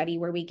driving study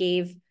where we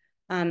gave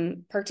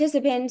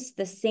participants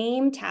the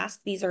same task.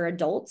 These are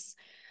adults.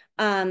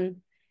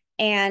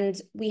 And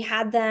we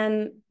had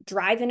them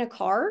drive in a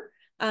car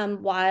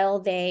while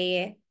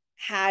they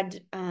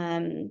had,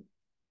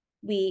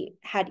 we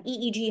had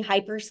EEG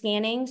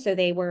hyperscanning. So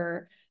they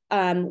were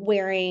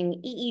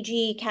wearing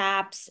EEG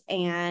caps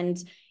and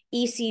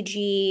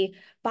ECG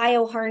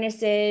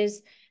bioharnesses,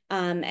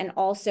 and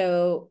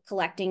also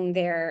collecting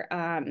their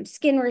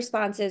skin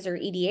responses or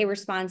EDA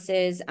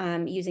responses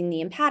using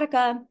the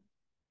empatica.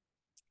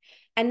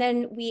 And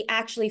then we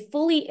actually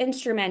fully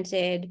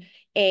instrumented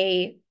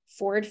a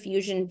Ford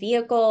Fusion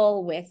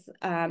vehicle with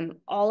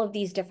all of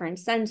these different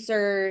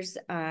sensors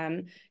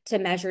to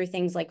measure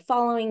things like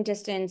following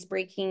distance,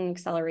 braking,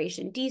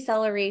 acceleration,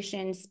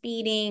 deceleration,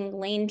 speeding,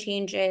 lane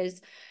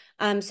changes,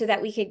 so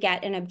that we could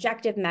get an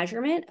objective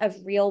measurement of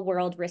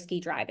real-world risky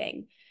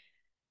driving.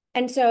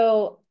 And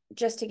so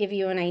just to give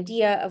you an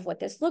idea of what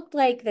this looked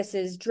like, this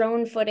is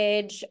drone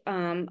footage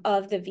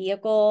of the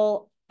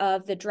vehicle,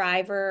 of the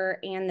driver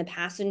and the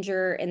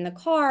passenger in the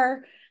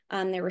car.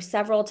 There were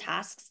several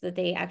tasks that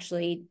they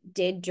actually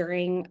did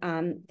during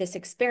this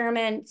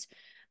experiment.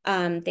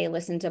 They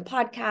listened to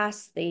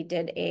podcasts, they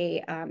did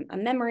a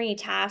memory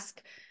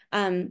task,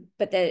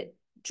 but the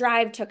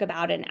drive took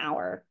about an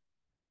hour.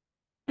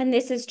 And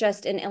this is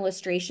just an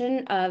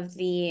illustration of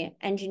the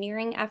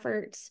engineering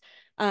efforts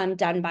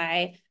done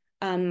by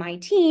my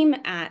team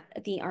at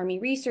the Army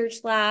Research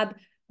Lab,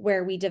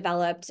 where we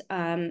developed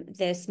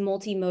this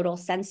multimodal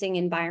sensing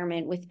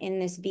environment within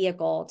this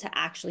vehicle to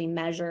actually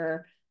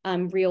measure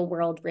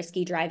real-world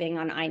risky driving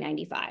on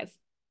I-95.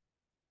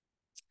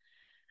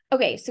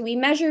 Okay, so we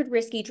measured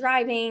risky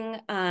driving,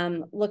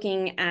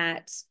 looking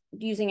at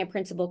using a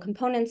principal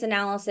components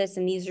analysis,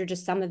 and these are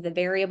just some of the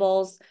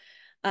variables.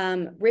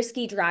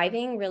 Risky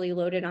driving really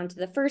loaded onto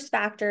the first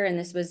factor, and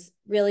this was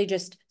really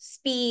just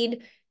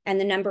speed and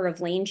the number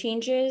of lane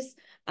changes.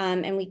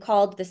 And we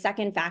called the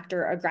second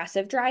factor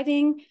aggressive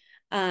driving.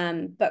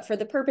 But for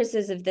the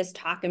purposes of this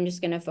talk, I'm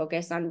just going to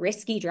focus on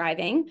risky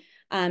driving,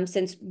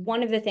 since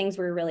one of the things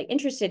we're really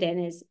interested in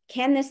is,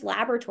 can this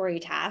laboratory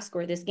task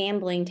or this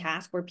gambling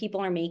task where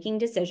people are making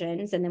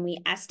decisions and then we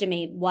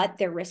estimate what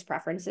their risk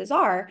preferences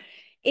are,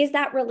 is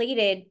that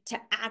related to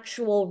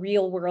actual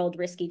real world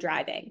risky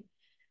driving?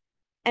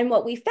 And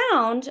what we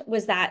found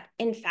was that,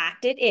 in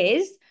fact, it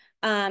is.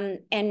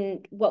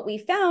 And what we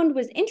found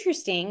was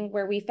interesting,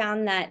 where we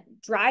found that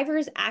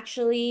drivers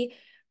actually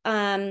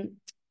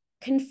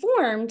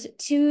conformed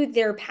to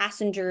their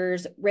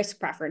passengers' risk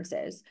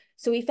preferences.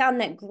 So we found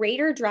that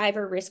greater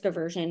driver risk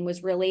aversion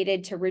was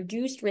related to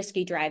reduced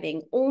risky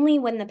driving only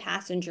when the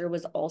passenger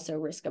was also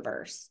risk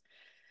averse.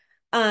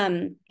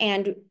 And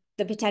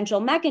the potential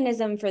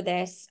mechanism for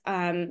this,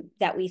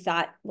 that we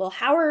thought, well,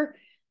 how are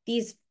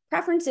these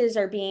preferences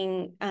are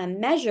being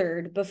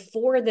measured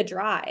before the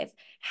drive?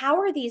 How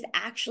are these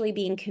actually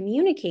being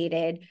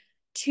communicated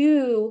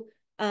to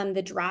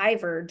the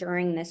driver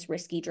during this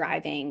risky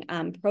driving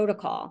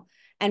protocol?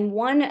 And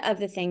one of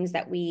the things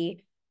that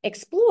we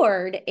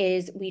explored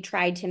is we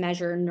tried to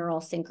measure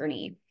neural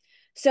synchrony.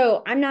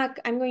 So I'm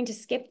going to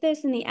skip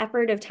this in the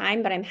effort of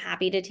time, but I'm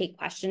happy to take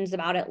questions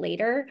about it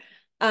later.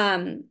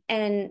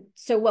 And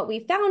so what we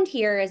found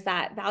here is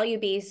that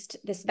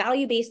this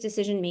value-based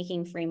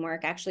decision-making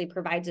framework actually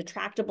provides a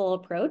tractable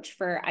approach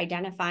for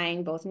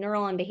identifying both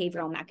neural and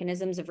behavioral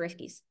mechanisms of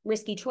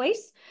risky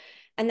choice,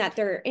 and that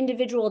there are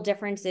individual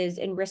differences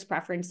in risk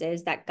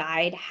preferences that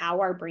guide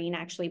how our brain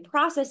actually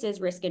processes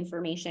risk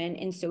information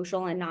in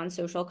social and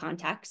non-social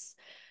contexts.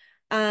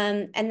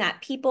 And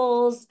that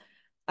people's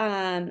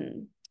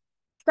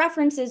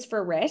preferences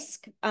for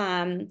risk,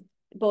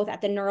 both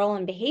at the neural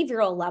and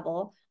behavioral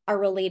level, are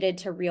related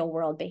to real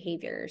world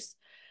behaviors.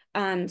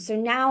 So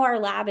now our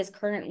lab is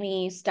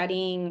currently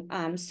studying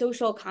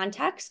social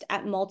context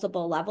at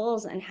multiple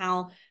levels and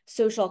how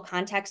social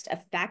context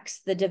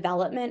affects the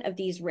development of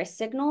these risk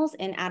signals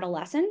in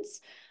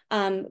adolescents,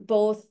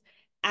 both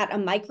at a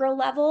micro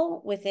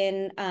level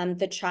within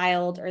the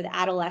child or the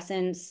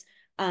adolescent's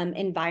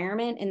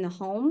environment in the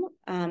home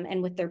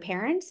and with their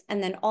parents,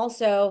 and then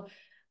also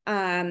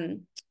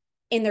in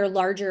their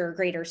larger or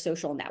greater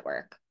social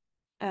network.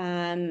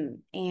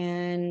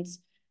 And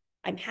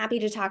I'm happy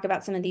to talk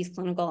about some of these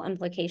clinical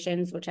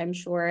implications, which I'm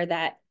sure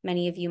that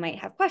many of you might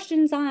have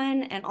questions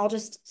on, and I'll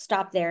just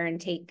stop there and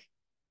take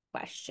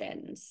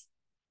questions.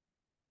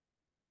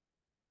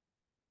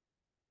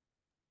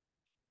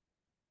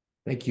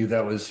 Thank you.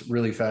 That was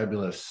really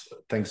fabulous.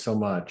 Thanks so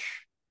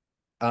much.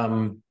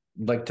 I'd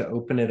like to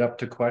open it up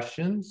to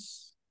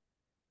questions.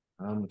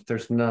 If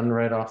there's none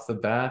right off the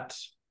bat,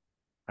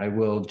 I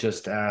will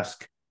just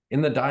ask,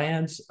 in the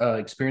dyads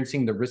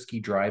experiencing the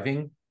risky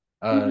driving,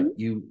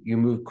 you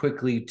move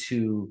quickly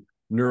to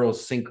neural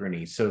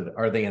synchrony. So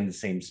are they in the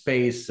same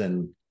space?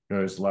 And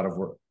there's a lot of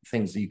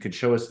things that you could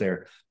show us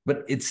there,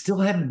 but it still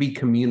had to be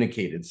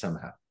communicated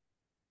somehow.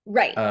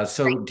 Right.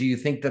 So do you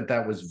think that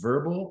that was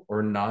verbal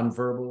or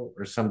nonverbal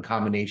or some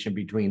combination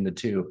between the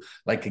two,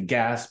 like a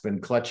gasp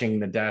and clutching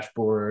the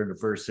dashboard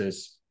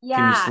versus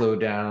can you slow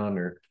down?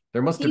 Or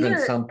there must have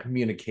been some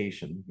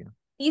communication. Yeah.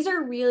 These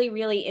are really,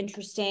 really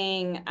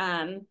interesting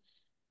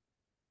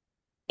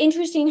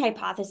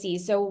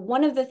hypotheses. So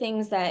one of the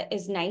things that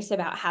is nice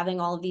about having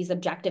all of these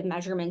objective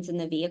measurements in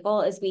the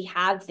vehicle is we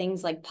have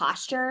things like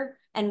posture,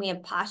 and we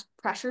have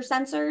pressure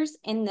sensors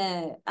in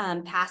the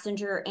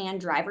passenger and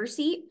driver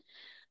seat.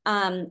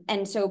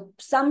 And so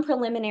some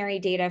preliminary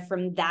data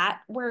from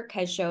that work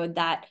has showed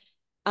that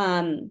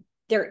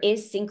there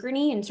is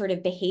synchrony in sort of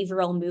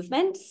behavioral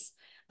movements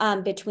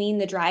between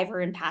the driver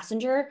and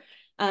passenger.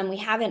 We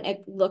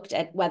haven't looked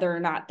at whether or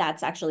not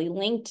that's actually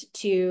linked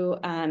to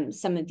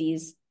some of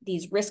these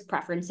risk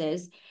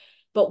preferences.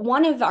 But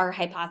one of our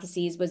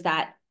hypotheses was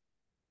that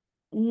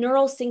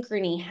neural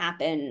synchrony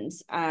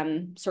happens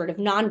sort of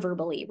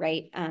non-verbally,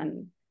 right?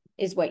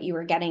 Is what you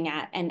were getting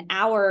at. And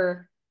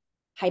our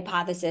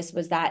hypothesis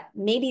was that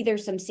maybe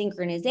there's some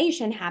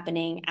synchronization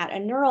happening at a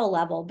neural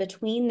level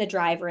between the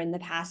driver and the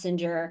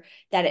passenger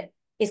that it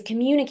is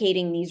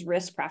communicating these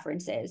risk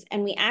preferences.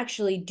 And we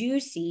actually do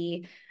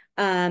see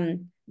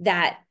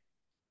that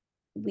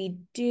we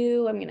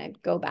do, I'm going to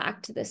go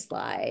back to this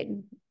slide.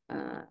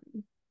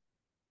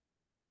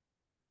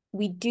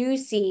 We do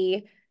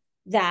see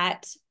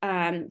that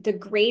the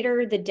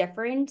greater the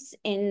difference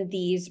in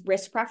these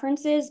risk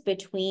preferences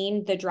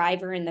between the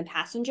driver and the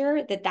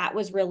passenger, that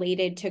was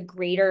related to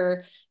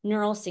greater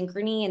neural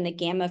synchrony in the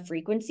gamma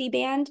frequency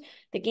band.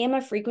 The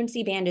gamma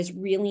frequency band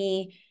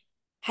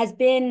has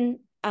been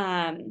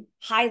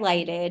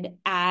highlighted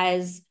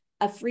as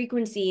a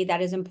frequency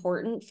that is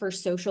important for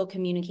social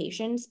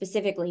communication,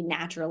 specifically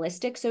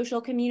naturalistic social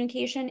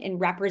communication, in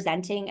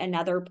representing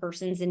another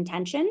person's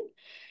intention.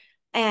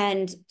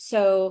 And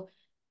so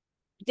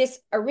this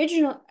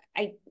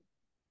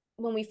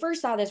when we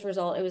first saw this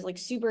result, it was like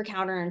super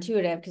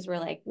counterintuitive because we're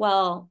like,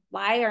 well,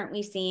 why aren't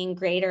we seeing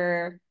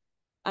greater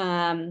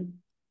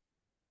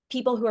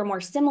people who are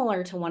more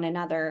similar to one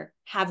another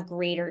have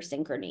greater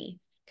synchrony?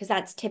 Because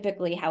that's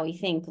typically how we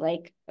think,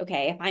 like,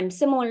 okay, if I'm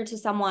similar to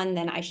someone,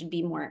 then I should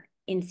be more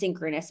in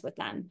synchronous with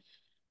them.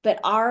 But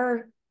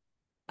our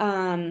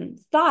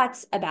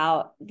thoughts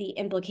about the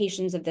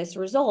implications of this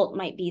result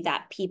might be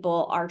that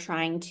people are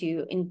trying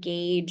to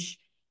engage,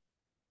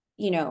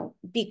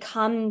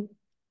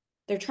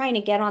 they're trying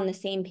to get on the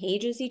same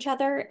page as each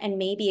other and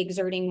maybe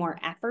exerting more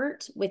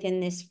effort within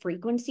this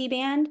frequency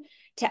band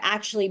to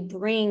actually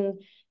bring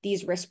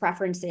these risk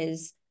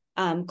preferences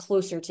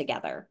closer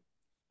together,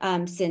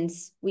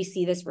 since we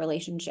see this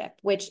relationship,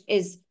 which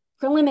is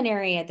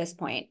preliminary at this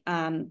point,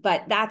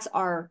 but that's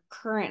our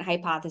current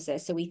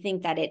hypothesis. So we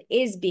think that it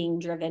is being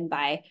driven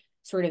by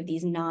sort of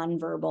these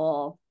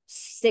nonverbal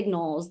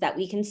signals that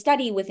we can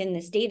study within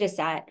this data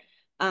set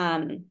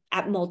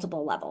at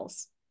multiple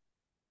levels.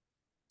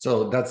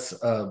 So that's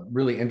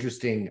really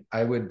interesting.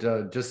 I would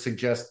just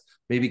suggest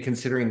maybe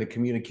considering the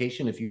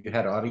communication, if you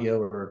had audio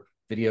or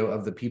video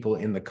of the people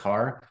in the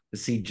car, to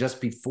see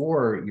just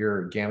before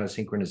your gamma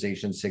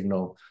synchronization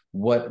signal,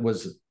 what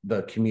was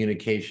the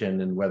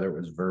communication and whether it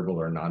was verbal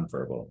or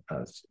nonverbal.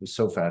 It was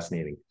so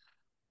fascinating.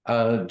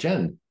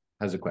 Jen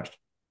has a question.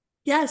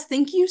 Yes,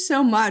 thank you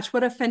so much.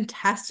 What a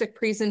fantastic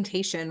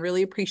presentation.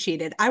 Really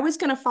appreciate it. I was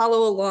going to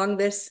follow along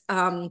this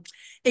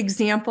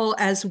example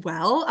as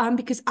well,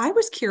 because I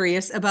was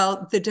curious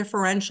about the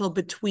differential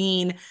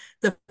between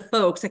the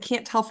folks. I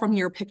can't tell from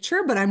your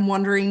picture, but I'm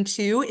wondering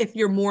too if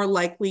you're more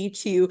likely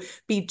to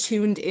be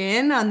tuned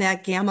in on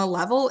that gamma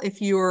level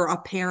if you're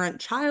a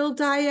parent-child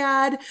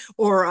dyad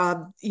or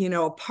a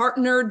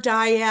partner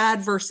dyad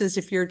versus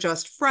if you're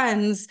just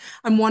friends.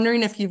 I'm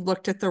wondering if you've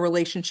looked at the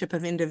relationship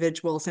of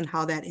individuals and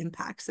how that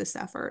impacts this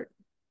effort.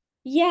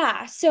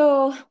 Yeah,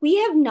 so we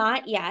have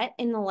not yet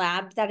in the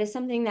lab. That is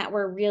something that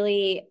we're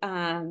really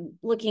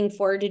looking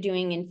forward to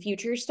doing in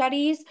future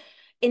studies.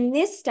 In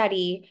this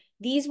study,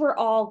 these were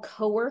all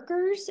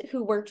coworkers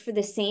who worked for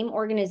the same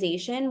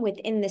organization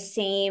within the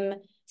same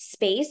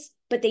space,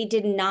 but they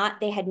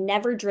had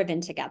never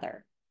driven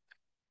together.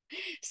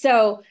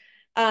 So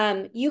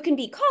you can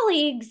be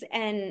colleagues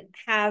and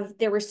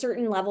there were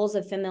certain levels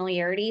of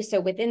familiarity.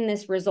 So within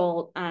this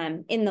result,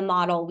 in the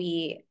model,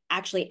 we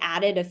actually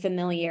added a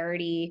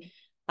familiarity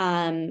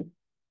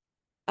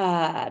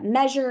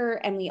measure,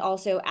 and we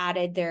also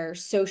added their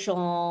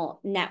social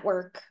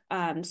network,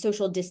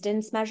 social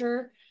distance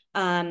measure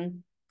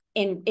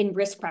in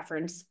risk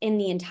preference in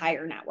the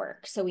entire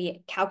network. So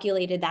we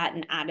calculated that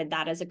and added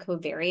that as a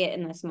covariate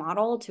in this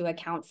model to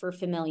account for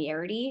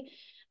familiarity,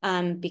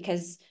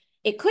 because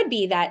it could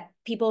be that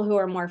people who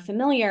are more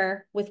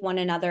familiar with one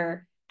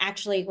another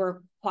actually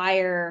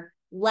require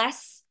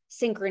less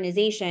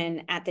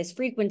synchronization at this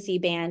frequency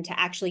band to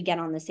actually get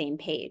on the same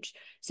page.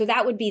 So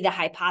that would be the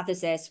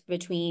hypothesis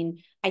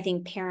between, I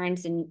think,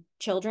 parents and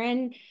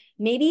children.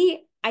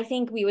 Maybe I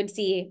think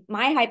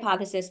my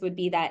hypothesis would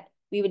be that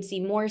we would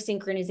see more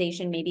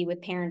synchronization maybe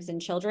with parents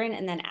and children.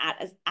 And then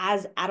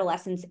as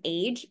adolescents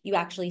age, you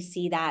actually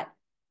see that,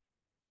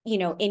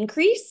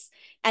 increase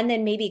and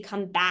then maybe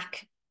come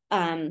back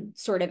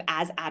sort of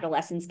as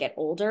adolescents get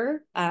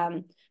older.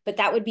 But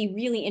that would be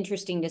really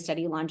interesting to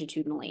study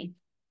longitudinally.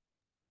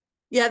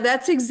 Yeah,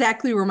 that's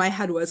exactly where my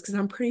head was, because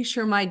I'm pretty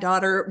sure my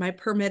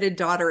permitted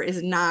daughter,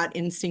 is not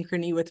in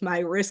synchrony with my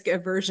risk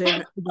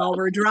aversion while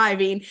we're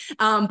driving.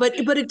 But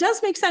it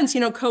does make sense,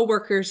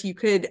 coworkers, you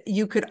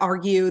could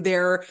argue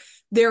they're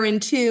in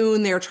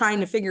tune, they're trying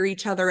to figure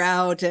each other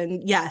out.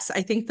 And yes,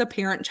 I think the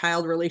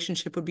parent-child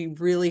relationship would be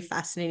really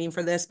fascinating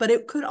for this, but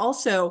it could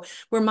also,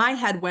 where my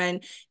head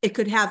went, it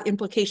could have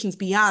implications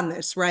beyond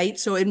this, right?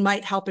 So it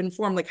might help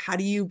inform, like, how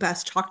do you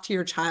best talk to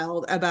your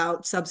child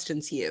about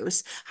substance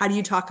use? How do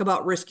you talk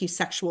about risky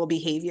sexual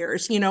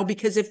behaviors?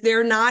 Because if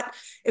they're not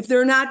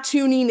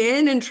tuning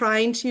in and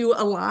trying to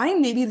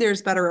align, maybe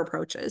there's better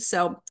approaches.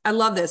 So I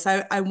love this.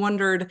 I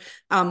wondered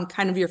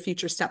kind of your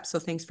future steps. So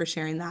thanks for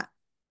sharing that.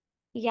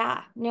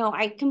 Yeah, no,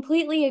 I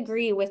completely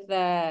agree with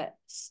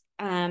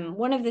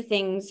one of the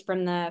things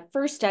from the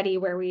first study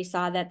where we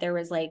saw that there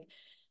was like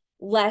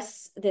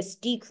this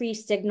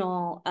decreased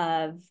signal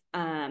of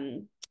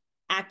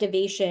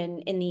activation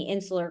in the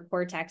insular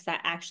cortex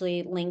that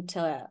actually linked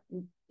to,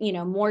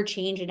 more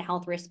change in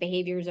health risk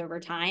behaviors over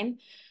time.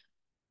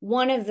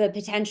 One of the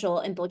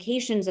potential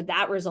implications of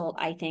that result,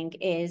 I think,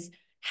 is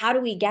how do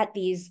we get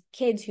these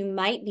kids who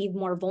might be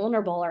more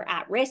vulnerable or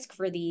at risk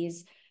for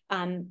these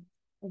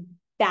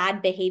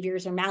bad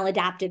behaviors or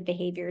maladaptive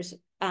behaviors?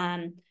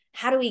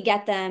 How do we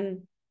get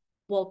them?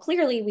 Well,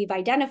 clearly we've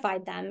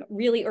identified them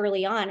really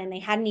early on and they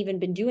hadn't even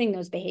been doing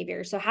those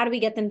behaviors. So how do we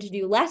get them to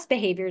do less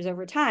behaviors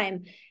over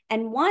time?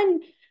 And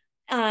one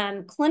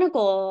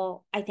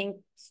clinical, I think,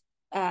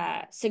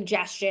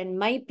 suggestion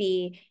might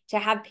be to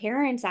have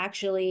parents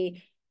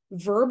actually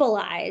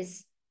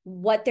verbalize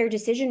what their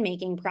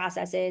decision-making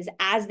process is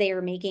as they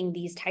are making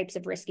these types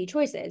of risky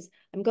choices.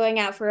 I'm going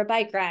out for a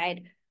bike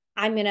ride.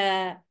 I'm going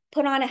to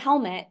put on a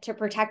helmet to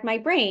protect my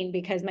brain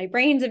because my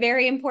brain's a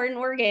very important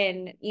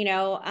organ,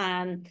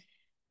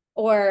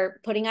 or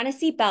putting on a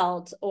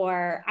seatbelt,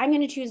 or I'm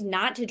going to choose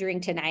not to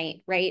drink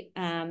tonight, right?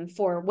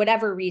 For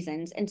whatever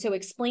reasons. And so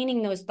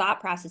explaining those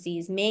thought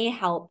processes may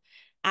help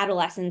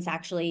adolescents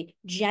actually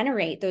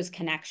generate those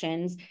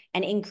connections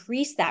and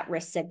increase that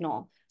risk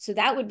signal. So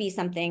that would be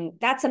something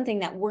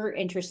that we're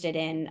interested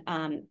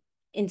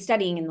in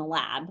studying in the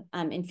lab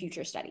in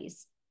future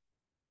studies.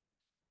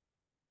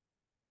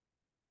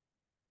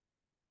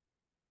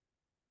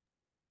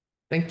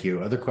 Thank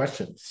you. Other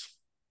questions?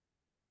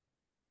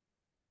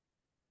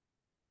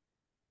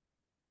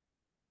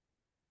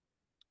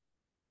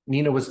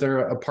 Nina, was there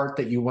a part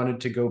that you wanted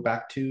to go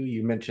back to?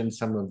 You mentioned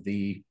some of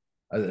the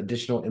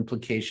additional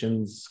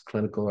implications,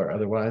 clinical or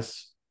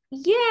otherwise.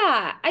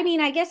 Yeah, I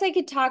mean, I guess I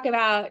could talk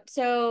about,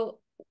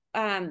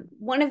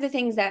 one of the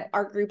things that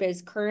our group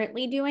is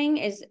currently doing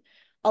is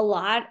a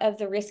lot of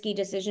the risky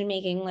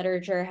decision-making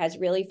literature has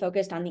really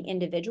focused on the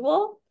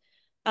individual,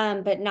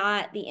 but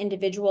not the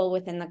individual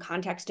within the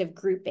context of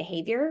group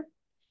behavior.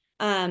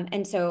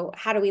 And so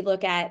how do we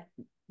look at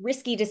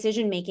risky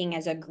decision-making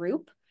as a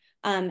group?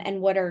 And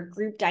what are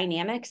group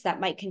dynamics that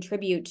might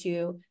contribute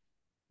to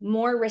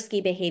more risky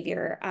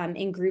behavior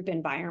in group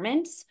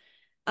environments?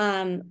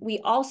 We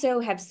also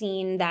have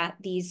seen that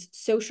these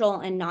social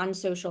and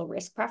non-social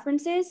risk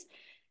preferences,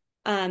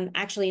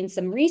 actually in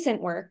some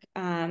recent work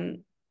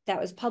that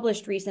was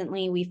published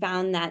recently, we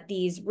found that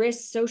these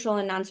social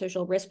and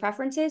non-social risk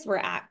preferences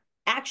were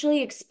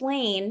actually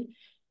explain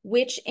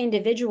which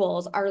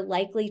individuals are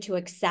likely to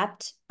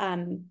accept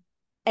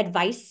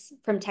advice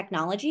from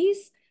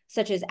technologies,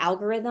 such as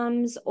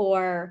algorithms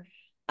or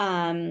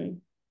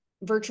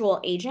virtual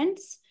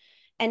agents.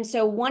 And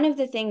so one of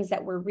the things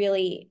that we're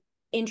really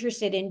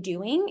interested in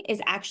doing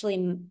is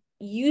actually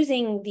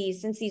using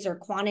these, since these are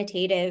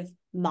quantitative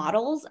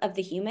models of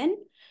the human,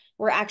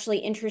 we're actually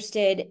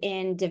interested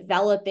in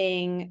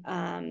developing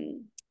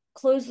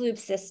closed loop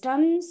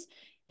systems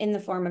in the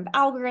form of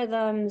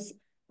algorithms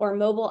or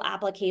mobile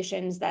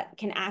applications that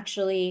can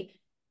actually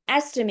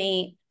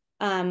estimate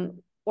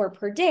or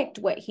predict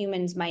what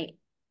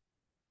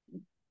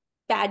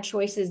bad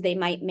choices they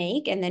might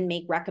make, and then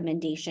make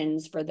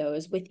recommendations for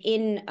those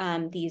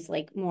within these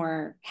like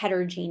more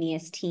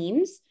heterogeneous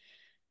teams.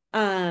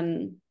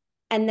 And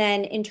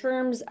then in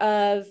terms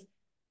of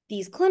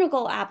these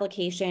clinical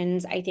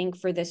applications, I think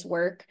for this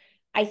work,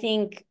 I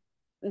think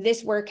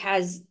this work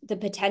has the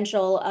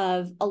potential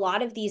of a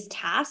lot of these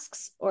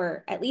tasks,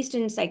 or at least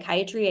in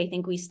psychiatry, I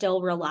think we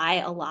still rely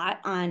a lot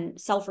on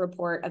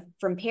self-report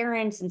from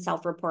parents and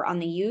self-report on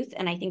the youth.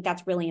 And I think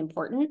that's really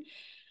important.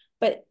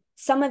 But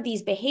some of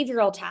these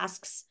behavioral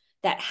tasks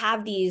that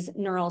have these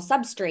neural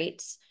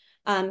substrates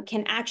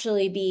can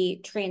actually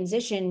be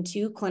transitioned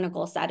to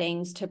clinical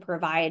settings to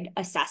provide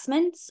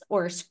assessments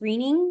or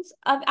screenings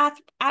of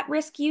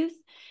at-risk youth,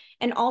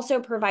 and also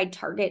provide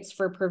targets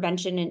for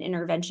prevention and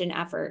intervention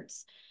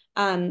efforts.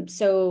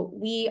 So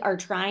we are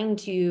trying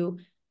to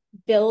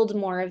build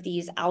more of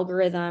these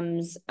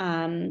algorithms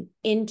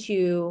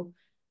into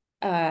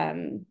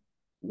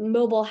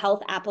mobile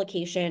health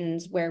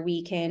applications where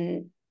we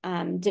can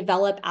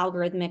develop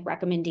algorithmic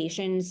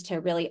recommendations to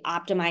really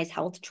optimize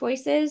health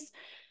choices.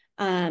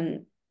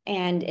 And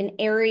an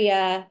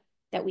area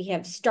that we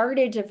have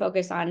started to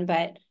focus on,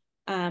 but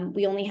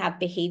we only have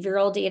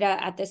behavioral data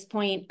at this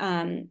point,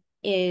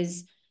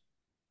 is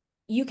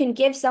you can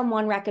give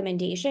someone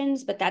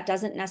recommendations, but that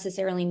doesn't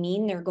necessarily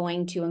mean they're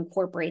going to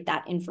incorporate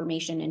that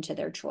information into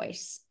their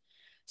choice.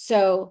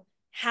 So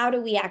how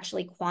do we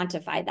actually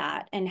quantify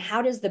that? And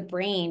how does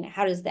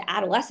the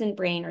adolescent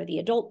brain or the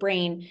adult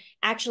brain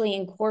actually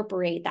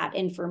incorporate that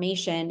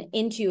information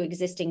into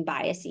existing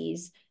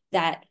biases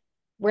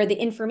where the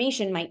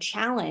information might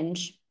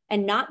challenge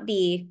and not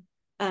be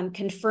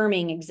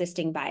confirming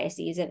existing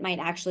biases? It might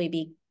actually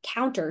be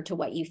counter to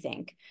what you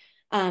think.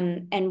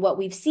 And what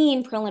we've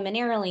seen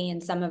preliminarily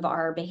in some of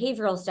our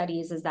behavioral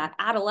studies is that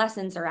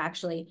adolescents are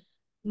actually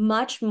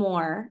much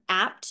more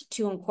apt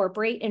to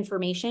incorporate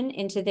information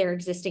into their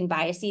existing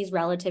biases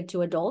relative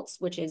to adults,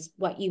 which is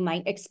what you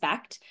might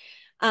expect,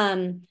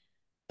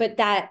 but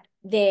that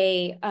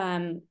they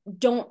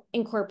don't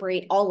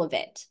incorporate all of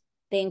it.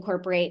 They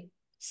incorporate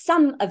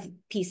some of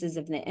pieces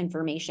of the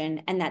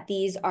information, and that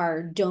these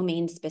are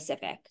domain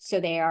specific. So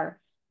they are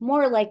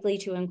more likely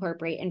to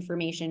incorporate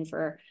information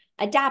for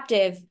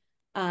adaptive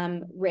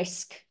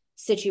risk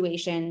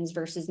situations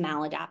versus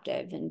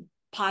maladaptive, and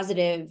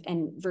positive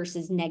and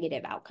versus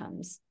negative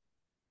outcomes.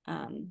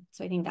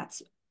 So I think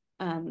that's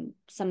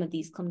some of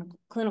these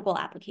clinical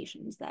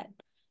applications that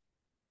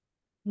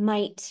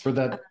might for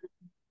that.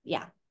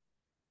 Yeah.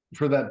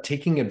 For that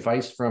taking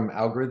advice from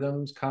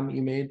algorithms comment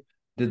you made,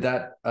 did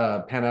that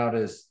pan out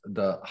as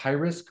the high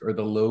risk or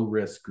the low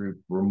risk group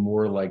were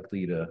more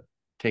likely to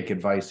take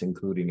advice,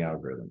 including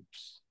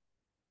algorithms?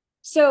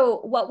 So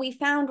what we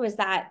found was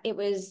that it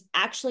was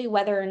actually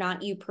whether or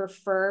not you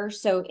prefer,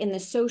 so in the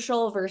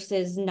social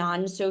versus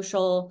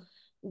non-social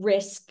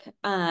risk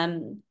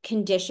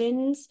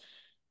conditions,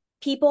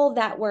 people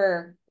that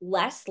were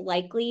less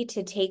likely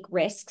to take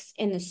risks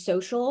in the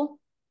social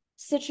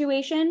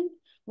situation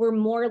were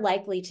more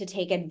likely to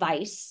take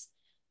advice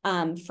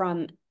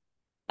from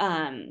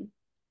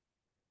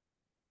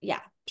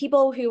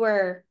people who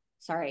were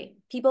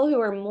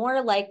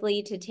more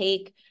likely to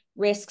take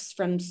risks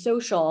from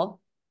social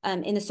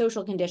in the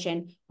social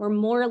condition were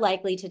more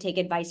likely to take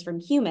advice from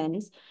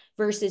humans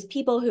versus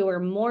people who are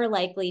more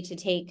likely to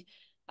take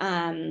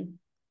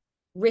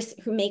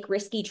who make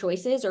risky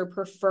choices or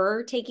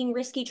prefer taking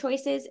risky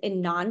choices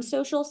in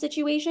non-social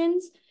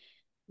situations.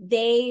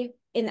 They,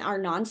 in our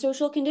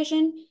non-social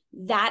condition,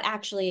 that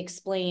actually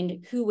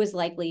explained who was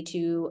likely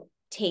to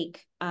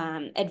take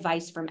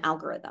advice from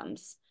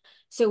algorithms.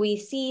 So we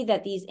see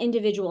that these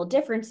individual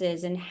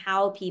differences in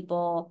how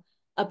people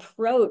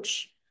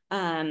approach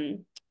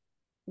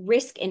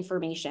risk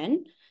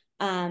information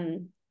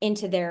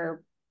into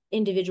their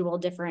individual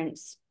different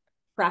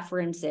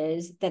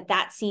preferences,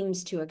 that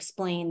seems to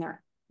explain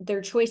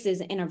their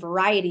choices in a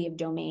variety of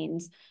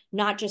domains,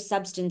 not just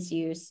substance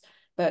use,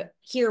 but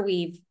here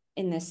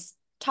in this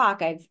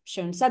talk, I've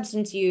shown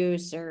substance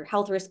use or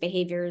health risk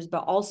behaviors,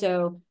 but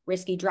also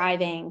risky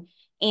driving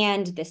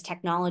and this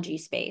technology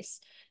space.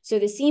 So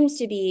this seems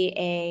to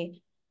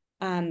be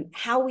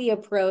how we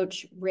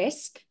approach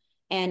risk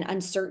and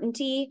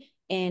uncertainty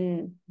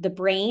in the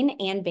brain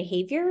and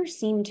behavior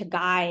seem to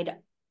guide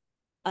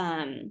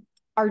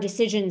our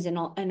decisions in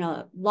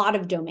a lot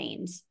of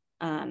domains,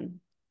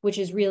 which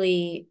is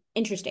really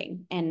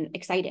interesting and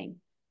exciting.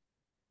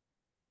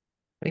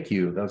 Thank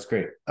you. That was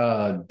great.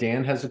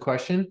 Dan has a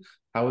question.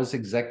 How is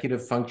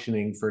executive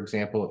functioning, for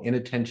example,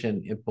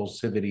 inattention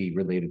impulsivity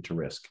related to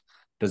risk?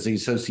 Does the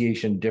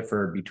association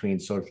differ between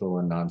social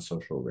and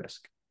non-social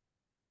risk?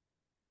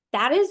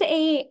 That is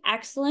an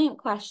excellent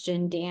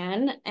question,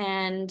 Dan.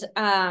 And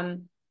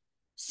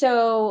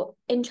so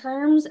in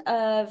terms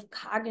of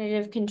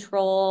cognitive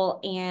control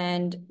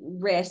and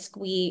risk,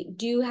 we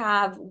do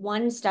have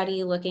one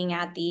study looking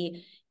at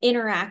the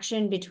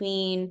interaction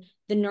between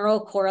the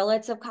neural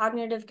correlates of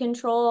cognitive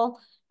control,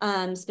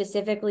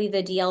 specifically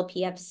the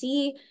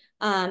DLPFC,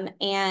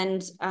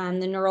 and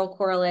the neural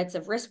correlates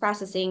of risk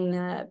processing,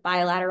 the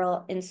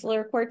bilateral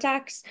insular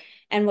cortex.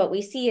 And what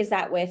we see is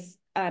that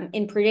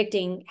in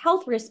predicting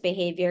health risk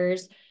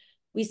behaviors,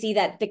 we see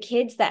that the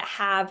kids that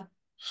have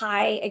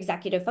high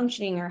executive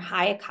functioning or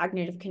high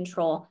cognitive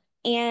control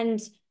and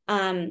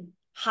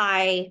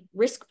high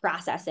risk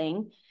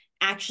processing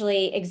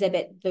actually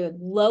exhibit the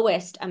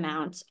lowest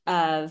amount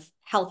of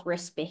health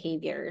risk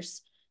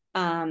behaviors.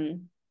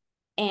 And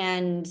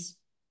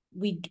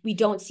we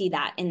don't see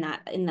that in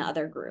the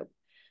other group.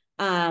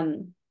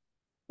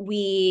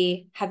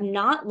 We have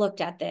not looked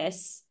at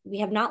this. We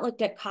have not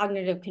looked at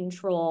cognitive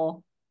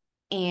control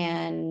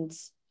and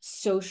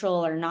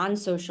social or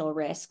non-social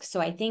risk. So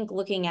I think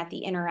looking at the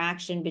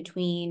interaction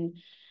between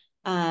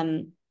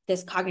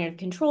this cognitive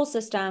control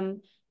system,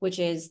 which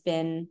has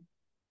been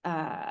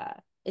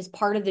is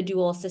part of the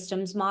dual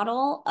systems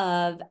model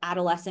of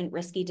adolescent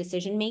risky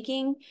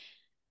decision-making,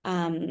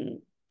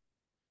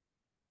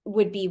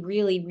 would be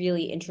really,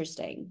 really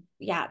interesting.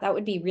 Yeah, that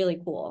would be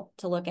really cool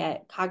to look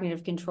at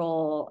cognitive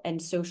control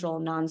and social,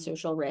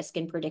 non-social risk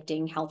in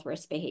predicting health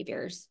risk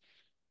behaviors.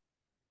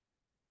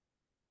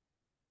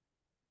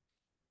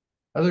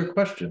 Other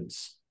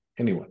questions?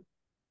 Anyone?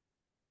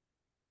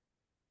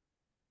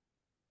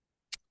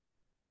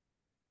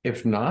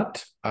 If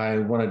not, I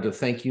wanted to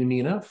thank you,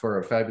 Nina, for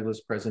a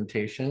fabulous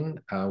presentation.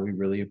 We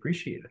really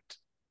appreciate it.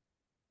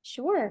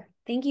 Sure.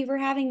 Thank you for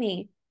having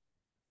me.